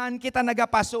 Tanan kita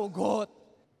nagapasugot.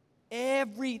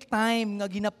 Every time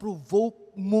nga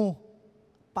ginaprovoke mo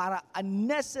para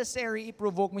unnecessary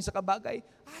i-provoke mo sa kabagay,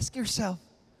 ask yourself,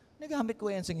 nagamit ko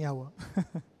yan sang yawa.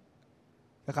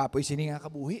 Kakapoy sini nga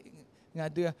kabuhi.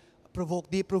 Nga provoke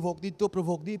dito.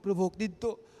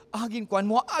 Agin kuan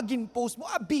mo, agin post mo,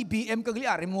 BBM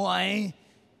kagliari mo ay.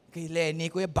 Kay Lenny,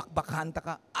 kuya, bakbakhanta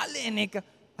ka. Lenny ka.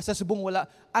 Asa subong wala.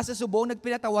 Asa subong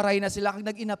nagpinatawaray na sila, kag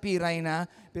nag-inapiray na.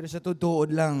 Pero sa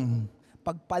tutuod lang,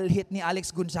 pagpalhit ni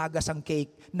Alex Gonzaga sang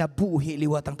cake, nabuhi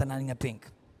liwat ang tanan nga pink.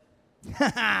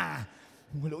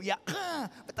 Muluya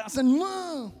ka. Patasan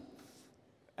mo.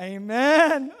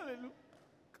 Amen.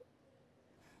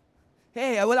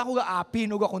 Hey, wala ko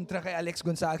ga-apin o ga-kontra kay Alex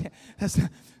Gonzaga.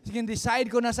 Sige, decide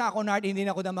ko na sa ako, Nard, hindi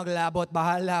na ako na maglabot.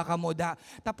 Bahala ka mo da.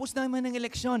 Tapos naman ang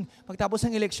eleksyon. Pagtapos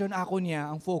ng eleksyon, ako niya,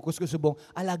 ang focus ko subong,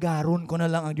 alagaron ko na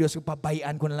lang ang Diyos,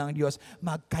 pabayaan ko na lang ang Diyos,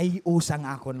 magkaiusang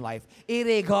akong life.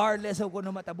 Irregardless of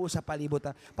kung matabo sa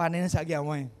palibot. Paano na sa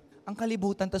agyamoy? Ang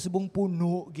kalibutan ta subong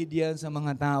puno gidyan sa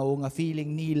mga tao nga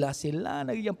feeling nila sila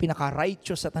naging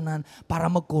pinaka-righteous sa tanan para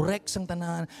mag-correct sang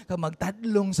tanan,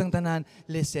 magtadlong sang tanan.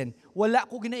 Listen, wala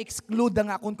ko gina-exclude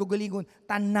ang akong kagalingon.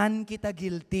 Tanan kita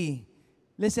guilty.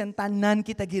 Listen, tanan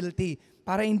kita guilty.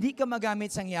 Para hindi ka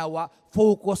magamit sang yawa,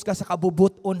 focus ka sa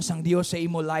kabubuton sang Dios sa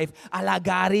imo life.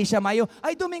 Alagari siya mayo.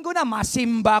 Ay, Domingo na,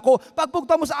 masimba ko.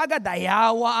 Pagpugta mo sa aga,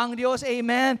 dayawa ang Dios.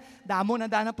 Amen. Damo na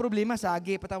dana problema.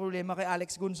 Sagi, pata problema kay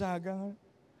Alex Gonzaga.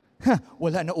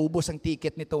 Wala na ubos ang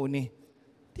ticket ni Tony.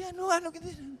 Di ano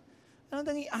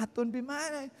tangi aton,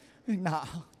 bimana.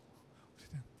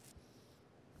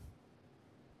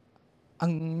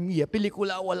 Ang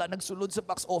pelikula wala nagsulod sa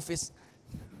box office.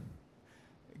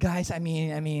 Guys, I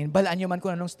mean, balaan nyo man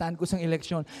kung anong stand ko sa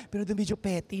eleksyon. Pero doon medyo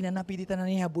petty na napilitan na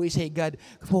niya, buhay say God.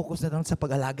 Focus na doon sa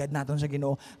pag-alagad natin sa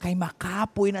Ginoo. Kay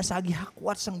makapoy na sa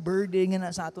gihakwat sang burden nga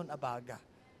na sa aton abaga.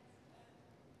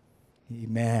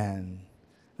 Amen.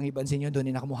 Ang iban sa inyo, doon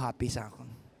na ako mo happy sa akon.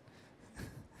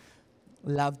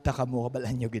 Love ta ka mo,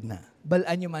 balaan nyo gid na.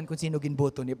 Balaan nyo man kung sino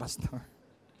ginboto ni Pastor.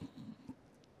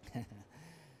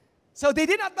 So they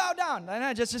did not bow down.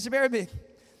 Just very big.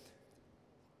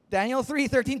 Daniel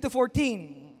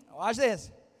 3:13-14. Watch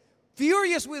this.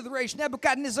 Furious with rage,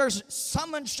 Nebuchadnezzar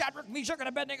summoned Shadrach, Meshach, and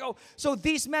Abednego. So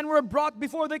these men were brought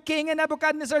before the king, and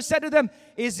Nebuchadnezzar said to them,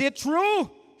 "Is it true,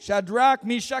 Shadrach,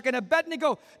 Meshach, and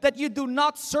Abednego, that you do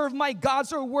not serve my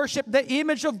gods or worship the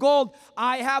image of gold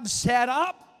I have set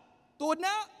up?" Tuod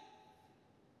na.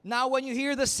 Now when you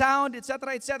hear the sound,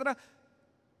 etc., etc.,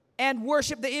 and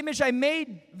worship the image I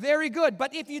made, very good.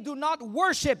 But if you do not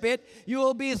worship it, you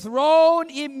will be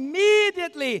thrown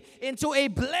immediately into a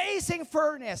blazing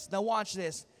furnace. Now watch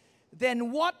this. Then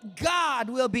what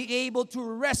God will be able to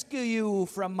rescue you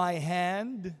from my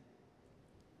hand?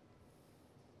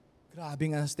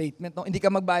 Grabe nga statement. No? Hindi ka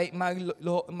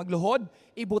magluhod,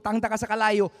 ibutang ta ka sa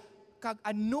kalayo. Kag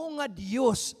ano nga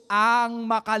Diyos ang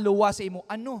makaluwa sa imo?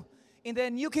 Ano? In the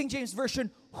New King James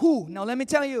Version, who? Now let me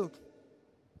tell you.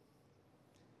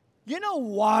 You know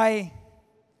why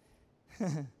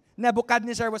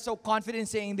Nebuchadnezzar was so confident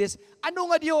saying this? Ano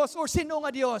nga Diyos or sino nga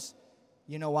Diyos?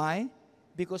 You know why?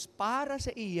 Because para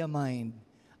sa iya mind,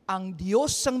 ang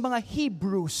Diyos ng mga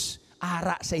Hebrews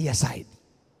ara sa iya side.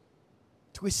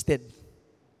 Twisted.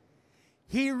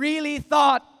 He really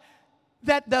thought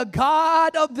that the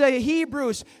God of the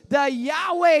Hebrews, the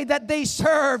Yahweh that they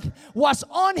served, was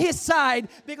on his side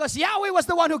because Yahweh was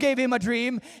the one who gave him a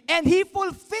dream and he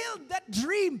fulfilled that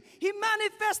dream. He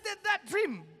manifested that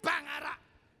dream. Bangara!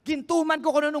 Gintuman ko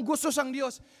kung anong gusto sang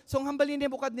Diyos. So ang hambalin ni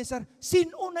Nebuchadnezzar,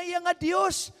 sino na iya nga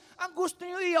Diyos? Ang gusto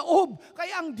niyo iaob.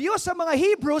 Kaya ang Diyos sa mga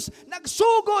Hebrews,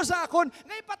 nagsugo sa akon,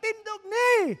 ngay patindog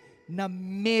ni. Na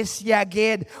miss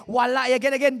yagid. Wala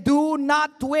yagid again. Do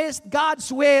not twist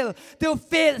God's will to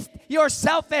fit your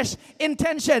selfish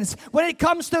intentions. When it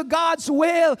comes to God's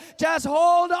will, just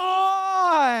hold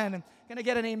on. Can I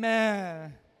get an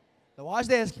amen? So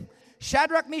watch this.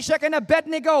 Shadrach, Meshach, and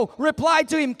Abednego replied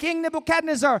to him, King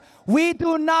Nebuchadnezzar, we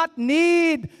do not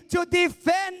need to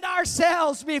defend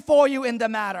ourselves before you in the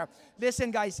matter.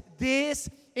 Listen, guys, this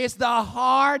is the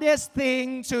hardest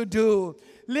thing to do.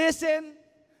 Listen,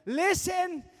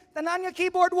 tanan nga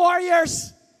keyboard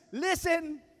warriors,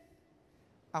 listen.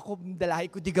 Ako, dalahi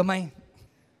ko di gamay.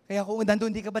 Kaya kung dando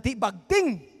hindi ka bati,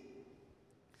 bagting.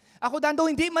 Ako dando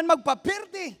hindi man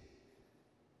magpapirti.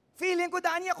 Feeling ko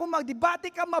daan niya kung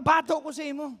magdebate ka, mabato ko sa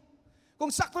imo.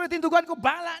 Kung sakto na tindugan ko,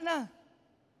 bala na.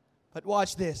 But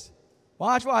watch this.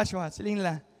 Watch. Saling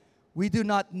nila. We do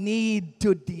not need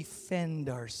to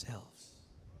defend ourselves.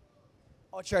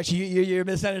 Oh, church, you're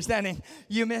misunderstanding.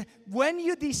 When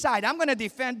you decide, I'm going to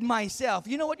defend myself,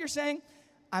 you know what you're saying?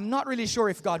 I'm not really sure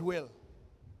if God will.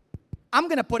 I'm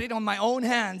going to put it on my own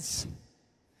hands.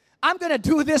 I'm going to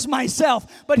do this myself.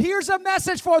 But here's a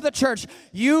message for the church.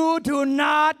 You do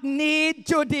not need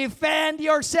to defend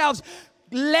yourselves.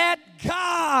 Let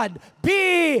God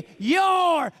be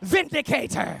your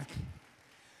vindicator.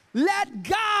 Let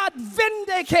God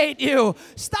vindicate you.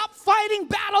 Stop fighting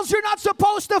battles you're not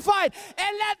supposed to fight.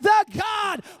 And let the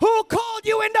God who called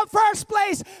you in the first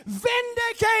place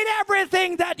vindicate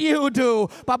everything that you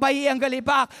do. Pabayi ang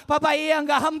galibak. Pabayi ang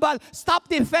gahambal. Stop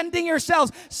defending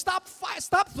yourselves. Stop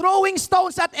throwing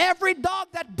stones at every dog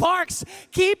that barks.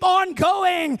 Keep on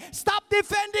going. Stop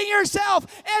defending yourself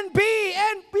and be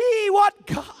what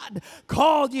God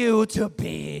called you to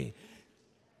be.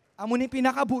 Amo ni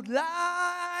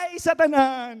pinakabudlay sa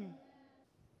tanan.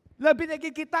 Labi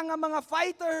nagkikita nga mga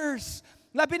fighters.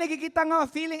 Labi nagkikita nga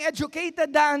feeling educated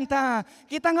danta.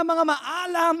 Kita nga mga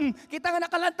maalam. Kita nga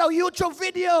nakalantaw YouTube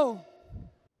video.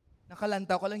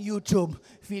 Nakalantaw ka lang YouTube.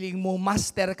 Feeling mo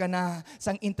master ka na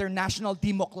sa international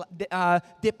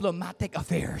diplomatic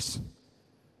affairs.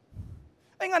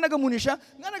 Ay nga nagamuni siya.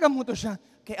 Nga nagamuto siya.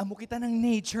 Kaya amo kita ng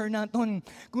nature naton.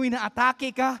 Kung inaatake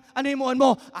ka, ano imoon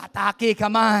mo? Atake ka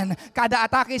man. Kada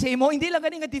atake sa imo, hindi lang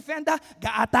ganing defend ha,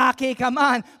 ga-atake ka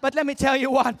man. But let me tell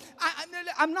you what,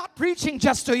 I'm not preaching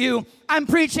just to you. I'm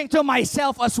preaching to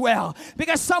myself as well.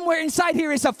 Because somewhere inside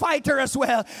here is a fighter as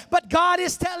well. But God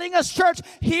is telling us, church,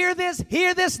 hear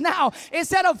this now.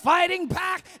 Instead of fighting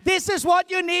back, this is what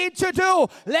you need to do.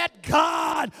 Let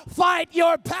God fight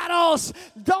your battles.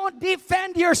 Don't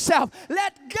defend yourself.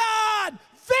 Let God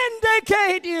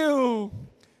vindicate you.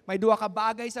 May duha ka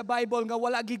bagay sa Bible nga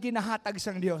wala giginahatag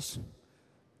sang Dios.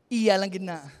 Iya lang gid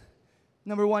na.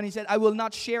 Number 1, he said, I will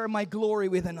not share my glory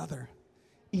with another.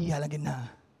 Iya lang gid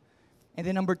na. And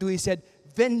then number 2, he said,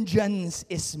 vengeance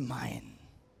is mine.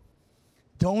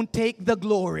 Don't take the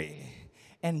glory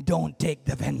and don't take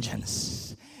the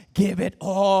vengeance. Give it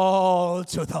all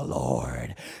to the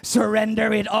Lord.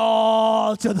 Surrender it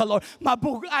all to the Lord.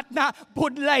 Mabugat na,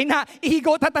 budlay na,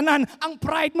 ihigo tatanan, ang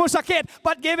pride mo sakit,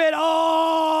 but give it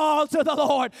all to the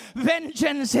Lord.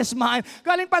 Vengeance is mine.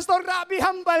 Galing Pastor Rabi,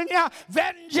 hambal niya,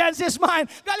 vengeance is mine.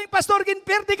 Galing Pastor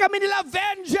Ginperti kami nila,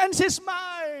 vengeance is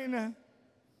mine.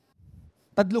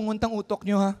 Tadlong untang utok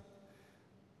nyo ha.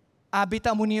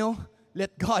 Abita mo niyo,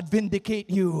 let God vindicate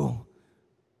you.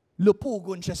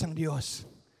 Lupugon siya sang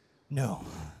Diyos. No.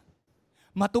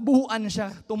 Matubuan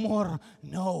siya tumor.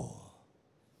 No.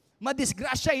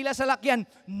 Madisgrasya ila sa lakyan.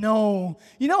 No.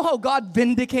 You know how God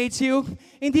vindicates you?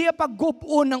 Hindi ya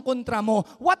paggubon ng kontra mo.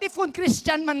 What if kung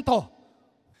Christian man to?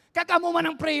 Kakamo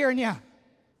man ang prayer niya.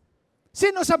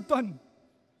 Sino sabton?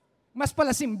 Mas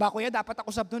pala simba ko ya, dapat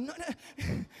ako sabton.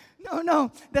 No.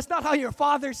 That's not how your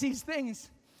Father sees things.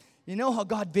 You know how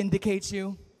God vindicates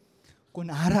you? Kung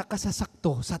ara ka sa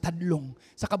sakto, sa tadlong,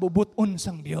 sa kabubuton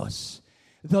sang Diyos,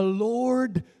 the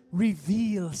Lord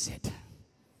reveals it.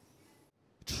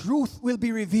 Truth will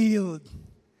be revealed.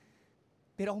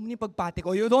 Pero kung pagpati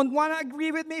ko, you don't want to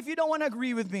agree with me if you don't want to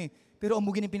agree with me. Pero ang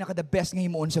mugin yung pinaka-the best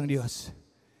ngayon moon sang Diyos.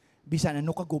 Bisan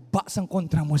ano kaguba sang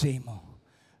kontra mo sa imo,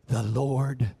 the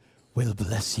Lord will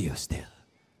bless you still.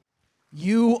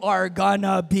 You are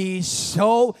gonna be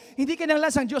so, hindi ka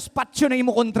lang sang Diyos patyo na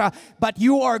imo kontra, but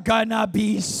you are gonna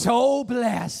be so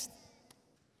blessed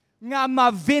nga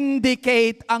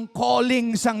ma-vindicate ang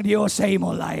calling sang Diyos sa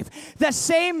imo life. The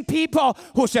same people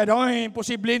who said, "Oy,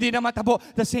 imposible, hindi na matabo,"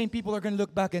 the same people are gonna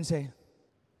look back and say,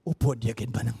 "Upod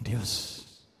yakin ba ng Diyos?"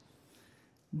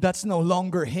 That's no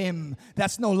longer him.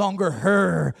 That's no longer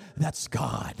her. That's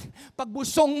God.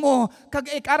 Pagbusong mo,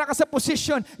 kag-ikara ka sa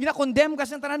position, gina-condemn ka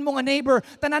sa tanan mo nga neighbor,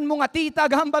 tanan mo nga tita,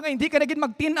 gahamba nga hindi ka naging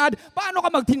magtinad. Paano ka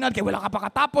magtinad? Kaya wala ka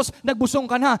pa katapos, nagbusong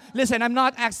ka na. Listen, I'm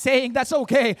not saying that's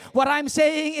okay. What I'm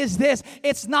saying is this,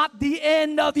 it's not the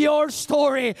end of your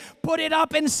story. Put it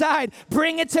up inside.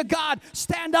 Bring it to God.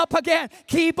 Stand up again.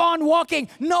 Keep on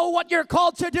walking. Know what you're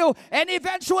called to do. And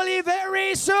eventually,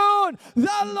 very soon,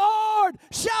 the Lord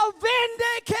shall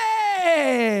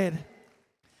vindicate.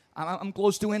 I'm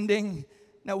close to ending.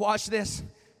 Now watch this.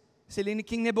 Sila ni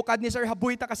King Nebuchadnezzar,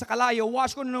 habuy ta ka sa kalayo.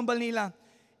 Watch ko nung nila.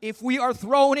 If we are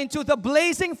thrown into the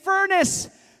blazing furnace,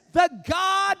 the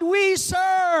God we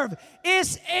serve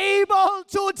is able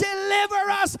to deliver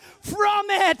us from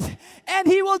it. And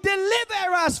He will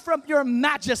deliver us from your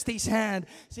majesty's hand.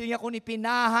 Sila kung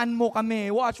ipinahan mo kami.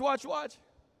 Watch.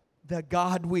 The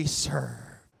God we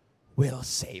serve will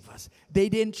save us. They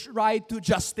didn't try to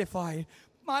justify.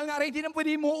 Mahal nga rin, di na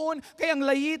pwede moon. Kaya ang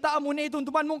layita mo na,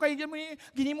 tuntuman mo kayo,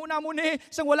 gini mo na mo na,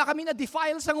 sang wala kami na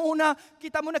defile sang una,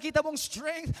 kita mong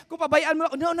strength, kung pabayaan mo,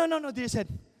 no. They said,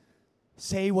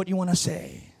 say what you want to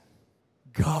say.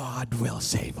 God will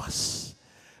save us.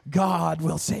 God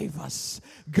will save us.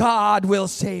 God will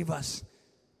save us.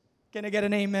 Can I get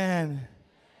an amen?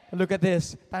 Look at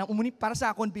this. Para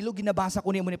sa akon, bilog, ginabasa ko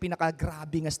niya muna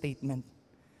pinaka-grabe nga statement.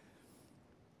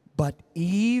 But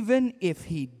even if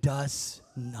He does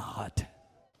not,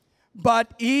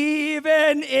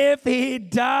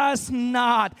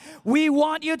 we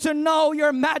want you to know,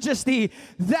 Your Majesty,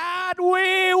 that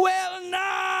we will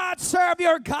not serve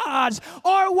your gods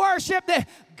or worship them.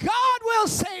 God will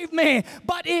save me,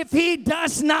 but if He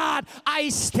does not, I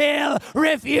still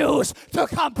refuse to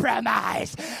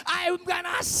compromise. I'm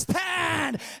gonna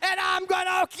stand and I'm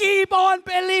gonna keep on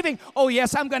believing. Oh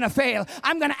yes, I'm gonna fail.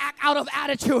 I'm gonna act out of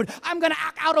attitude. I'm gonna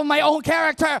act out of my own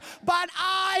character, but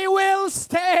I will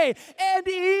stay. And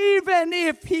even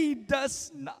if He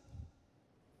does not.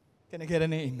 Can I get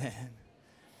an amen?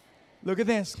 Look at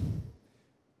this.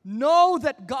 Know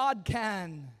that God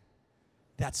can.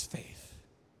 That's faith.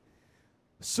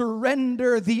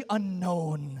 Surrender the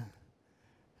unknown.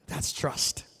 That's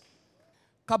trust.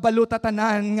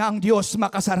 Kabalutatanan nga ang Diyos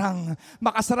makasarang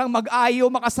mag-ayo,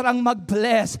 makasarang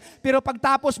mag-bless. Pero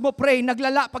pagtapos mo pray,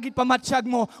 naglala, pagit pamatsyag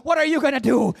mo, what are you gonna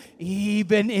do?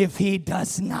 Even if He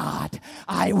does not,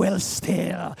 I will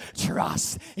still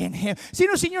trust in Him.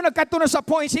 Sino nagkatuno sa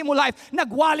point sa mo life?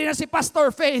 Nagwali na si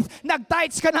Pastor Faith,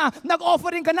 nag-tithes ka na,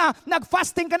 nag-offering ka na,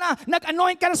 nag-fasting ka na,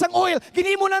 nag-anoint ka na sang oil,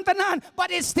 gini mo ng tanan, but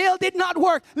it still did not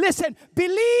work. Listen,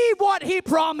 believe what He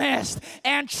promised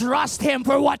and trust Him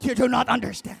for what you do not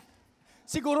understand.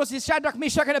 Siguro si Shadrach,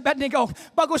 Meshach, and Abednego,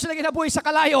 bago sila ginabuhi sa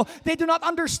kalayo, they do not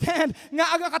understand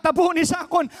nga ang katabo ni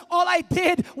Sakon. All I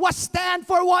did was stand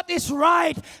for what is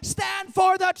right. Stand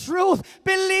for the truth.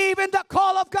 Believe in the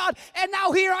call of God. And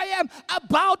now here I am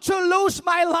about to lose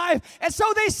my life. And so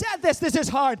they said this is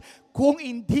hard. Kung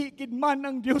hindi gid man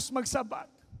ng Diyos magsabat,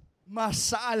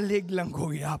 masalig lang ko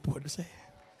yapon.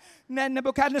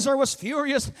 Nebuchadnezzar was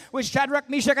furious with Shadrach,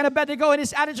 Meshach, and Abednego, and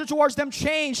his attitude towards them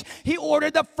changed. He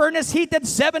ordered the furnace heated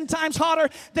 7 times hotter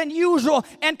than usual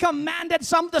and commanded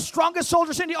some of the strongest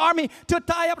soldiers in the army to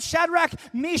tie up Shadrach,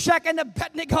 Meshach, and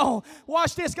Abednego.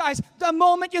 Watch this, guys. The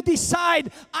moment you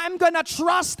decide, I'm going to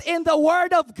trust in the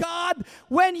Word of God,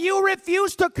 when you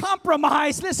refuse to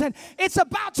compromise, listen, it's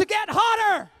about to get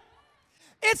hotter.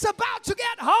 It's about to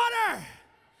get hotter.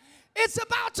 It's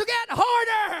about to get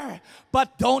harder.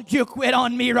 But don't you quit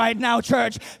on me right now,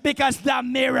 church, because the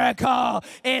miracle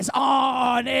is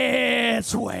on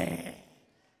its way.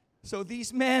 So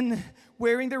these men,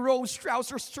 wearing their robes,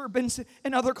 trousers, turbans,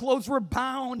 and other clothes, were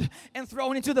bound and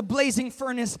thrown into the blazing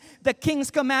furnace. The king's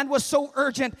command was so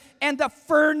urgent and the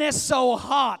furnace so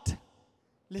hot.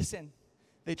 Listen,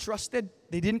 they trusted,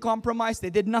 they didn't compromise, they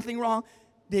did nothing wrong.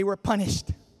 They were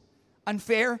punished.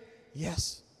 Unfair?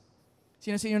 Yes.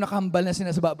 Sino sa inyo nakambal na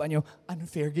sinasababa nyo?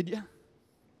 Unfair, gidya?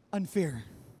 Unfair.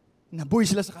 Nabuhay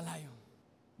sila sa kalayo.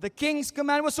 The king's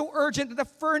command was so urgent, that the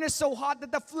furnace so hot,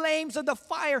 that the flames of the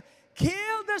fire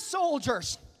killed the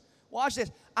soldiers. Watch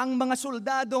this. Ang mga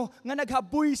soldado nga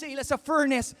naghabuy sa ila sa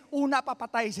furnace, una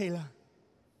papatay sa ila.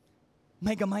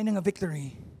 May gamay na nga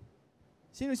victory.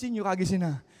 Sino sa inyo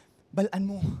kagisina? Balaan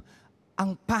mo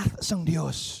ang path sang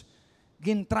Dios.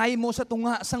 Gintry mo sa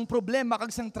tunga sang problema, kag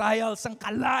sang trial, sang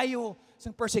kalayo,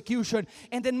 sang persecution,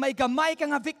 and then may gamay ka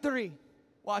nga victory.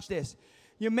 Watch this.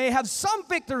 You may have some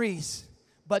victories,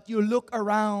 but you look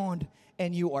around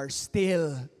and you are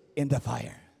still in the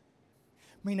fire.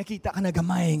 May nakita ka na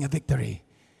gamay nga victory,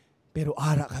 pero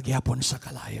ara ka gyapon sa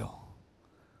kalayo.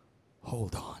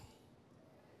 Hold on.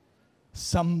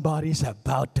 Somebody's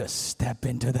about to step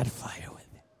into that fire.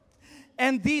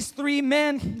 And these 3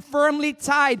 men, firmly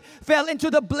tied, fell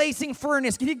into the blazing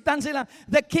furnace.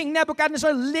 The king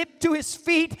Nebuchadnezzar leaped to his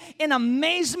feet in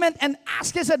amazement and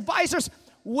asked his advisors,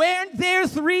 weren't there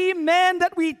 3 men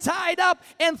that we tied up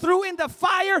and threw in the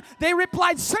fire? They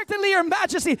replied, certainly, your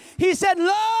majesty. He said,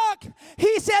 look,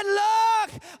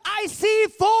 I see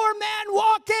 4 men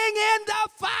walking in the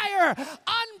fire,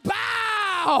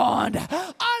 unbound,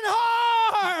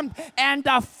 unharmed, and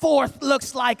the 4th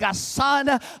looks like a son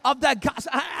of the gods.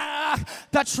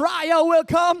 The trial will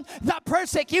come, the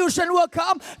persecution will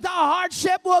come, the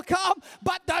hardship will come,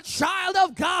 but the child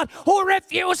of God who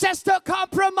refuses to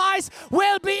compromise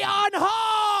will be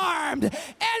unharmed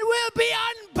and will be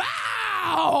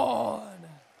unbound.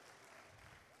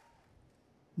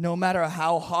 No matter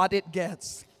how hot it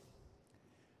gets,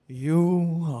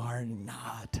 you are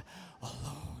not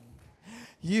alone.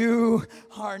 You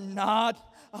are not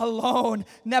alone.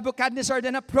 Nebuchadnezzar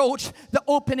then approached the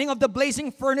opening of the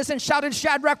blazing furnace and shouted,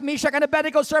 Shadrach, Meshach, and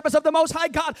Abednego, servants of the Most High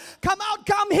God, come out,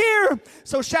 come here.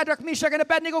 So Shadrach, Meshach, and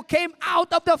Abednego came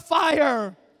out of the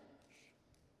fire.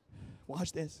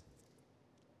 Watch this.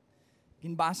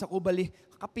 Ginbasa ko bali,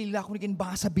 kapila ko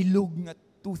ginbasa bilog nga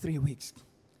 2-3 weeks.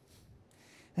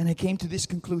 And I came to this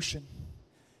conclusion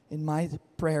in my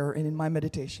prayer and in my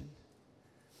meditation.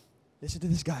 Listen to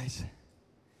this, guys.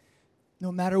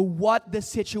 No matter what the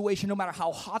situation, no matter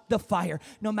how hot the fire,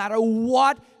 no matter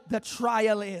what the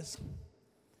trial is,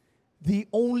 the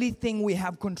only thing we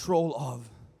have control of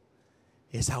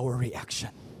is our reaction.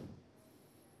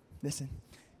 Listen,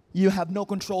 you have no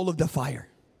control of the fire.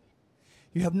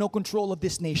 You have no control of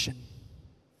this nation.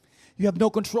 You have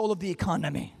no control of the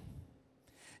economy.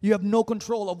 You have no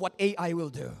control of what AI will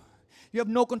do. You have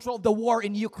no control of the war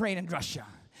in Ukraine and Russia.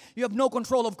 You have no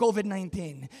control of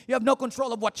COVID-19. You have no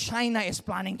control of what China is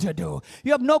planning to do.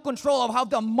 You have no control of how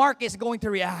the market is going to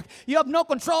react. You have no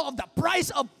control of the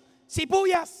price of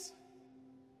sibuyas.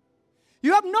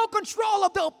 You have no control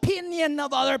of the opinion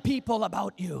of other people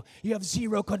about you. You have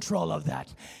zero control of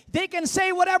that. They can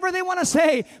say whatever they want to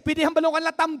say. Pwede hambalong ka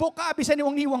latambok ka, bisan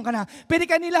niwang-niwang ka na. Pwede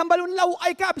ka nila hambalong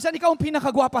laway ka, bisan ikaw ang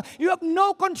pinakagwapa. You have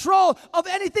no control of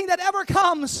anything that ever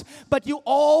comes. But you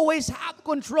always have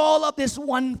control of this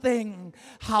one thing.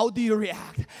 How do you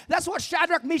react? That's what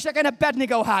Shadrach, Meshach, and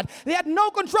Abednego had. They had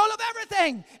no control of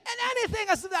everything and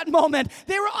anything as of that moment.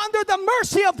 They were under the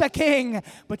mercy of the king.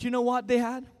 But you know what they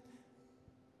had?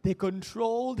 They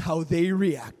controlled how they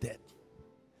reacted.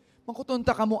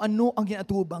 Makutunta ka mo, ano ang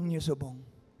ginatubang niyo subong?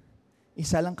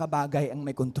 Isa lang kabagay ang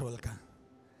may control ka.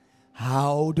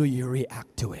 How do you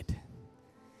react to it?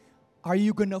 Are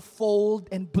you gonna fold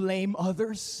and blame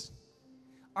others?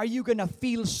 Are you gonna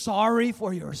feel sorry for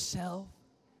yourself?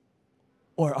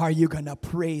 Or are you gonna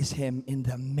praise Him in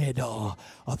the middle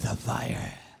of the fire?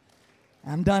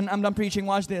 I'm done preaching.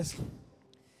 Watch this.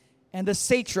 And the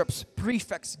satraps,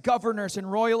 prefects, governors,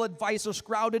 and royal advisors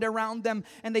crowded around them,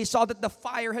 and they saw that the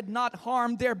fire had not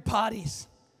harmed their bodies.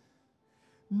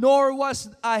 nor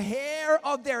was a hair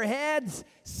of their heads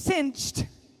singed.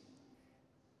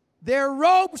 Their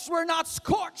robes were not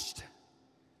scorched.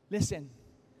 Listen,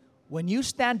 when you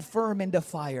stand firm in the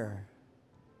fire,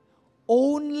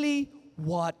 only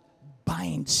what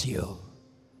binds you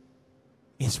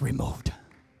is removed.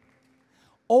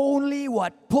 Only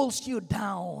what pulls you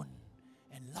down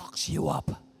and locks you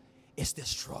up is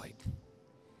destroyed.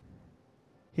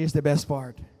 Here's the best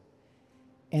part.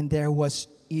 And there was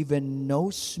even no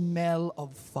smell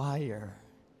of fire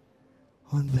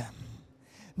on them.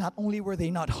 Not only were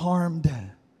they not harmed,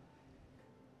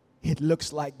 it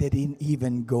looks like they didn't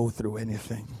even go through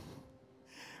anything.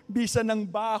 Bisa ng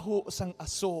baho sang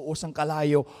aso o sang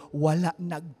kalayo, wala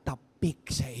nagtapik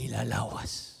sa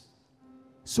ilalawas.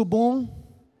 Subong,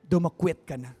 dumakwit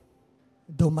ka na.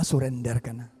 Dumasurrender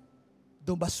ka na.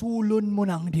 Dumasulon mo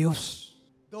ng Diyos.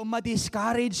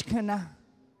 Dumadiscourage ka na.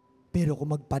 Pero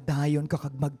kung magpadayon ka,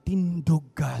 kag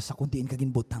magtindog ka sa kuntiin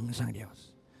kaginbutang sang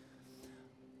Diyos,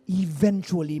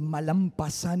 eventually,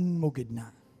 malampasan mo gid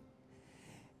na.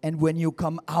 And when you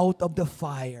come out of the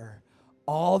fire,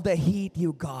 all the heat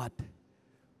you got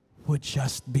would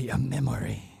just be a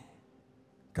memory.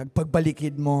 Kag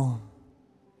pagbalikid mo,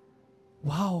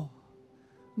 wow,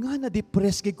 nga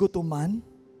na-depress gid ko to man?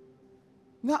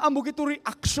 Nga amo gito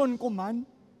reaction ko man?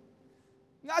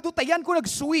 Nga adutayan ko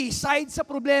nag-suicide sa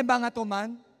problema nga to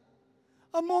man?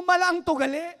 Amo malang to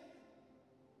gali?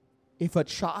 If a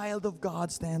child of God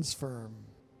stands firm,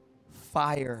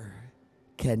 fire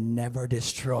can never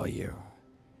destroy you.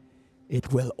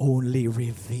 It will only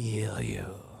reveal you.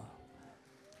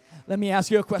 Let me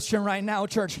ask you a question right now,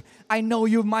 church. I know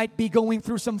you might be going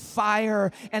through some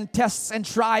fire and tests and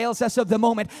trials as of the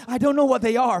moment. I don't know what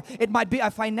they are. It might be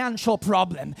a financial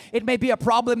problem. It may be a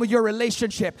problem with your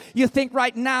relationship. You think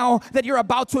right now that you're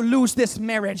about to lose this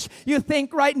marriage. You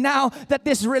think right now that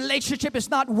this relationship is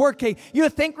not working. You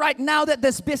think right now that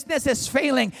this business is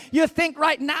failing. You think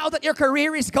right now that your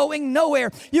career is going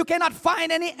nowhere. You cannot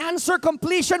find any answer,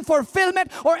 completion,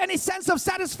 fulfillment, or any sense of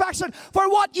satisfaction for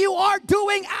what you are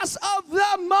doing as of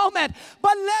the moment.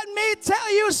 But let me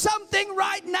tell you something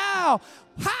right now.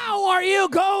 How are you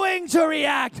going to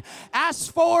react? As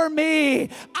for me,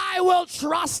 I will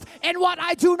trust in what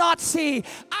I do not see.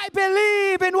 I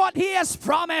believe in what He has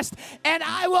promised, and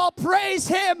I will praise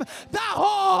Him the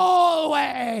whole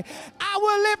way. I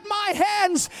will lift my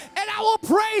hands, and I will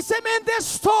praise Him in this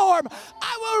storm.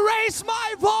 I will raise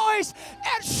my voice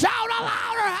and shout a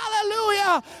louder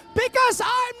hallelujah, because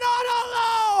I'm not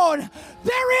alone.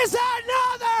 There is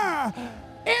another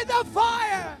in the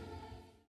fire.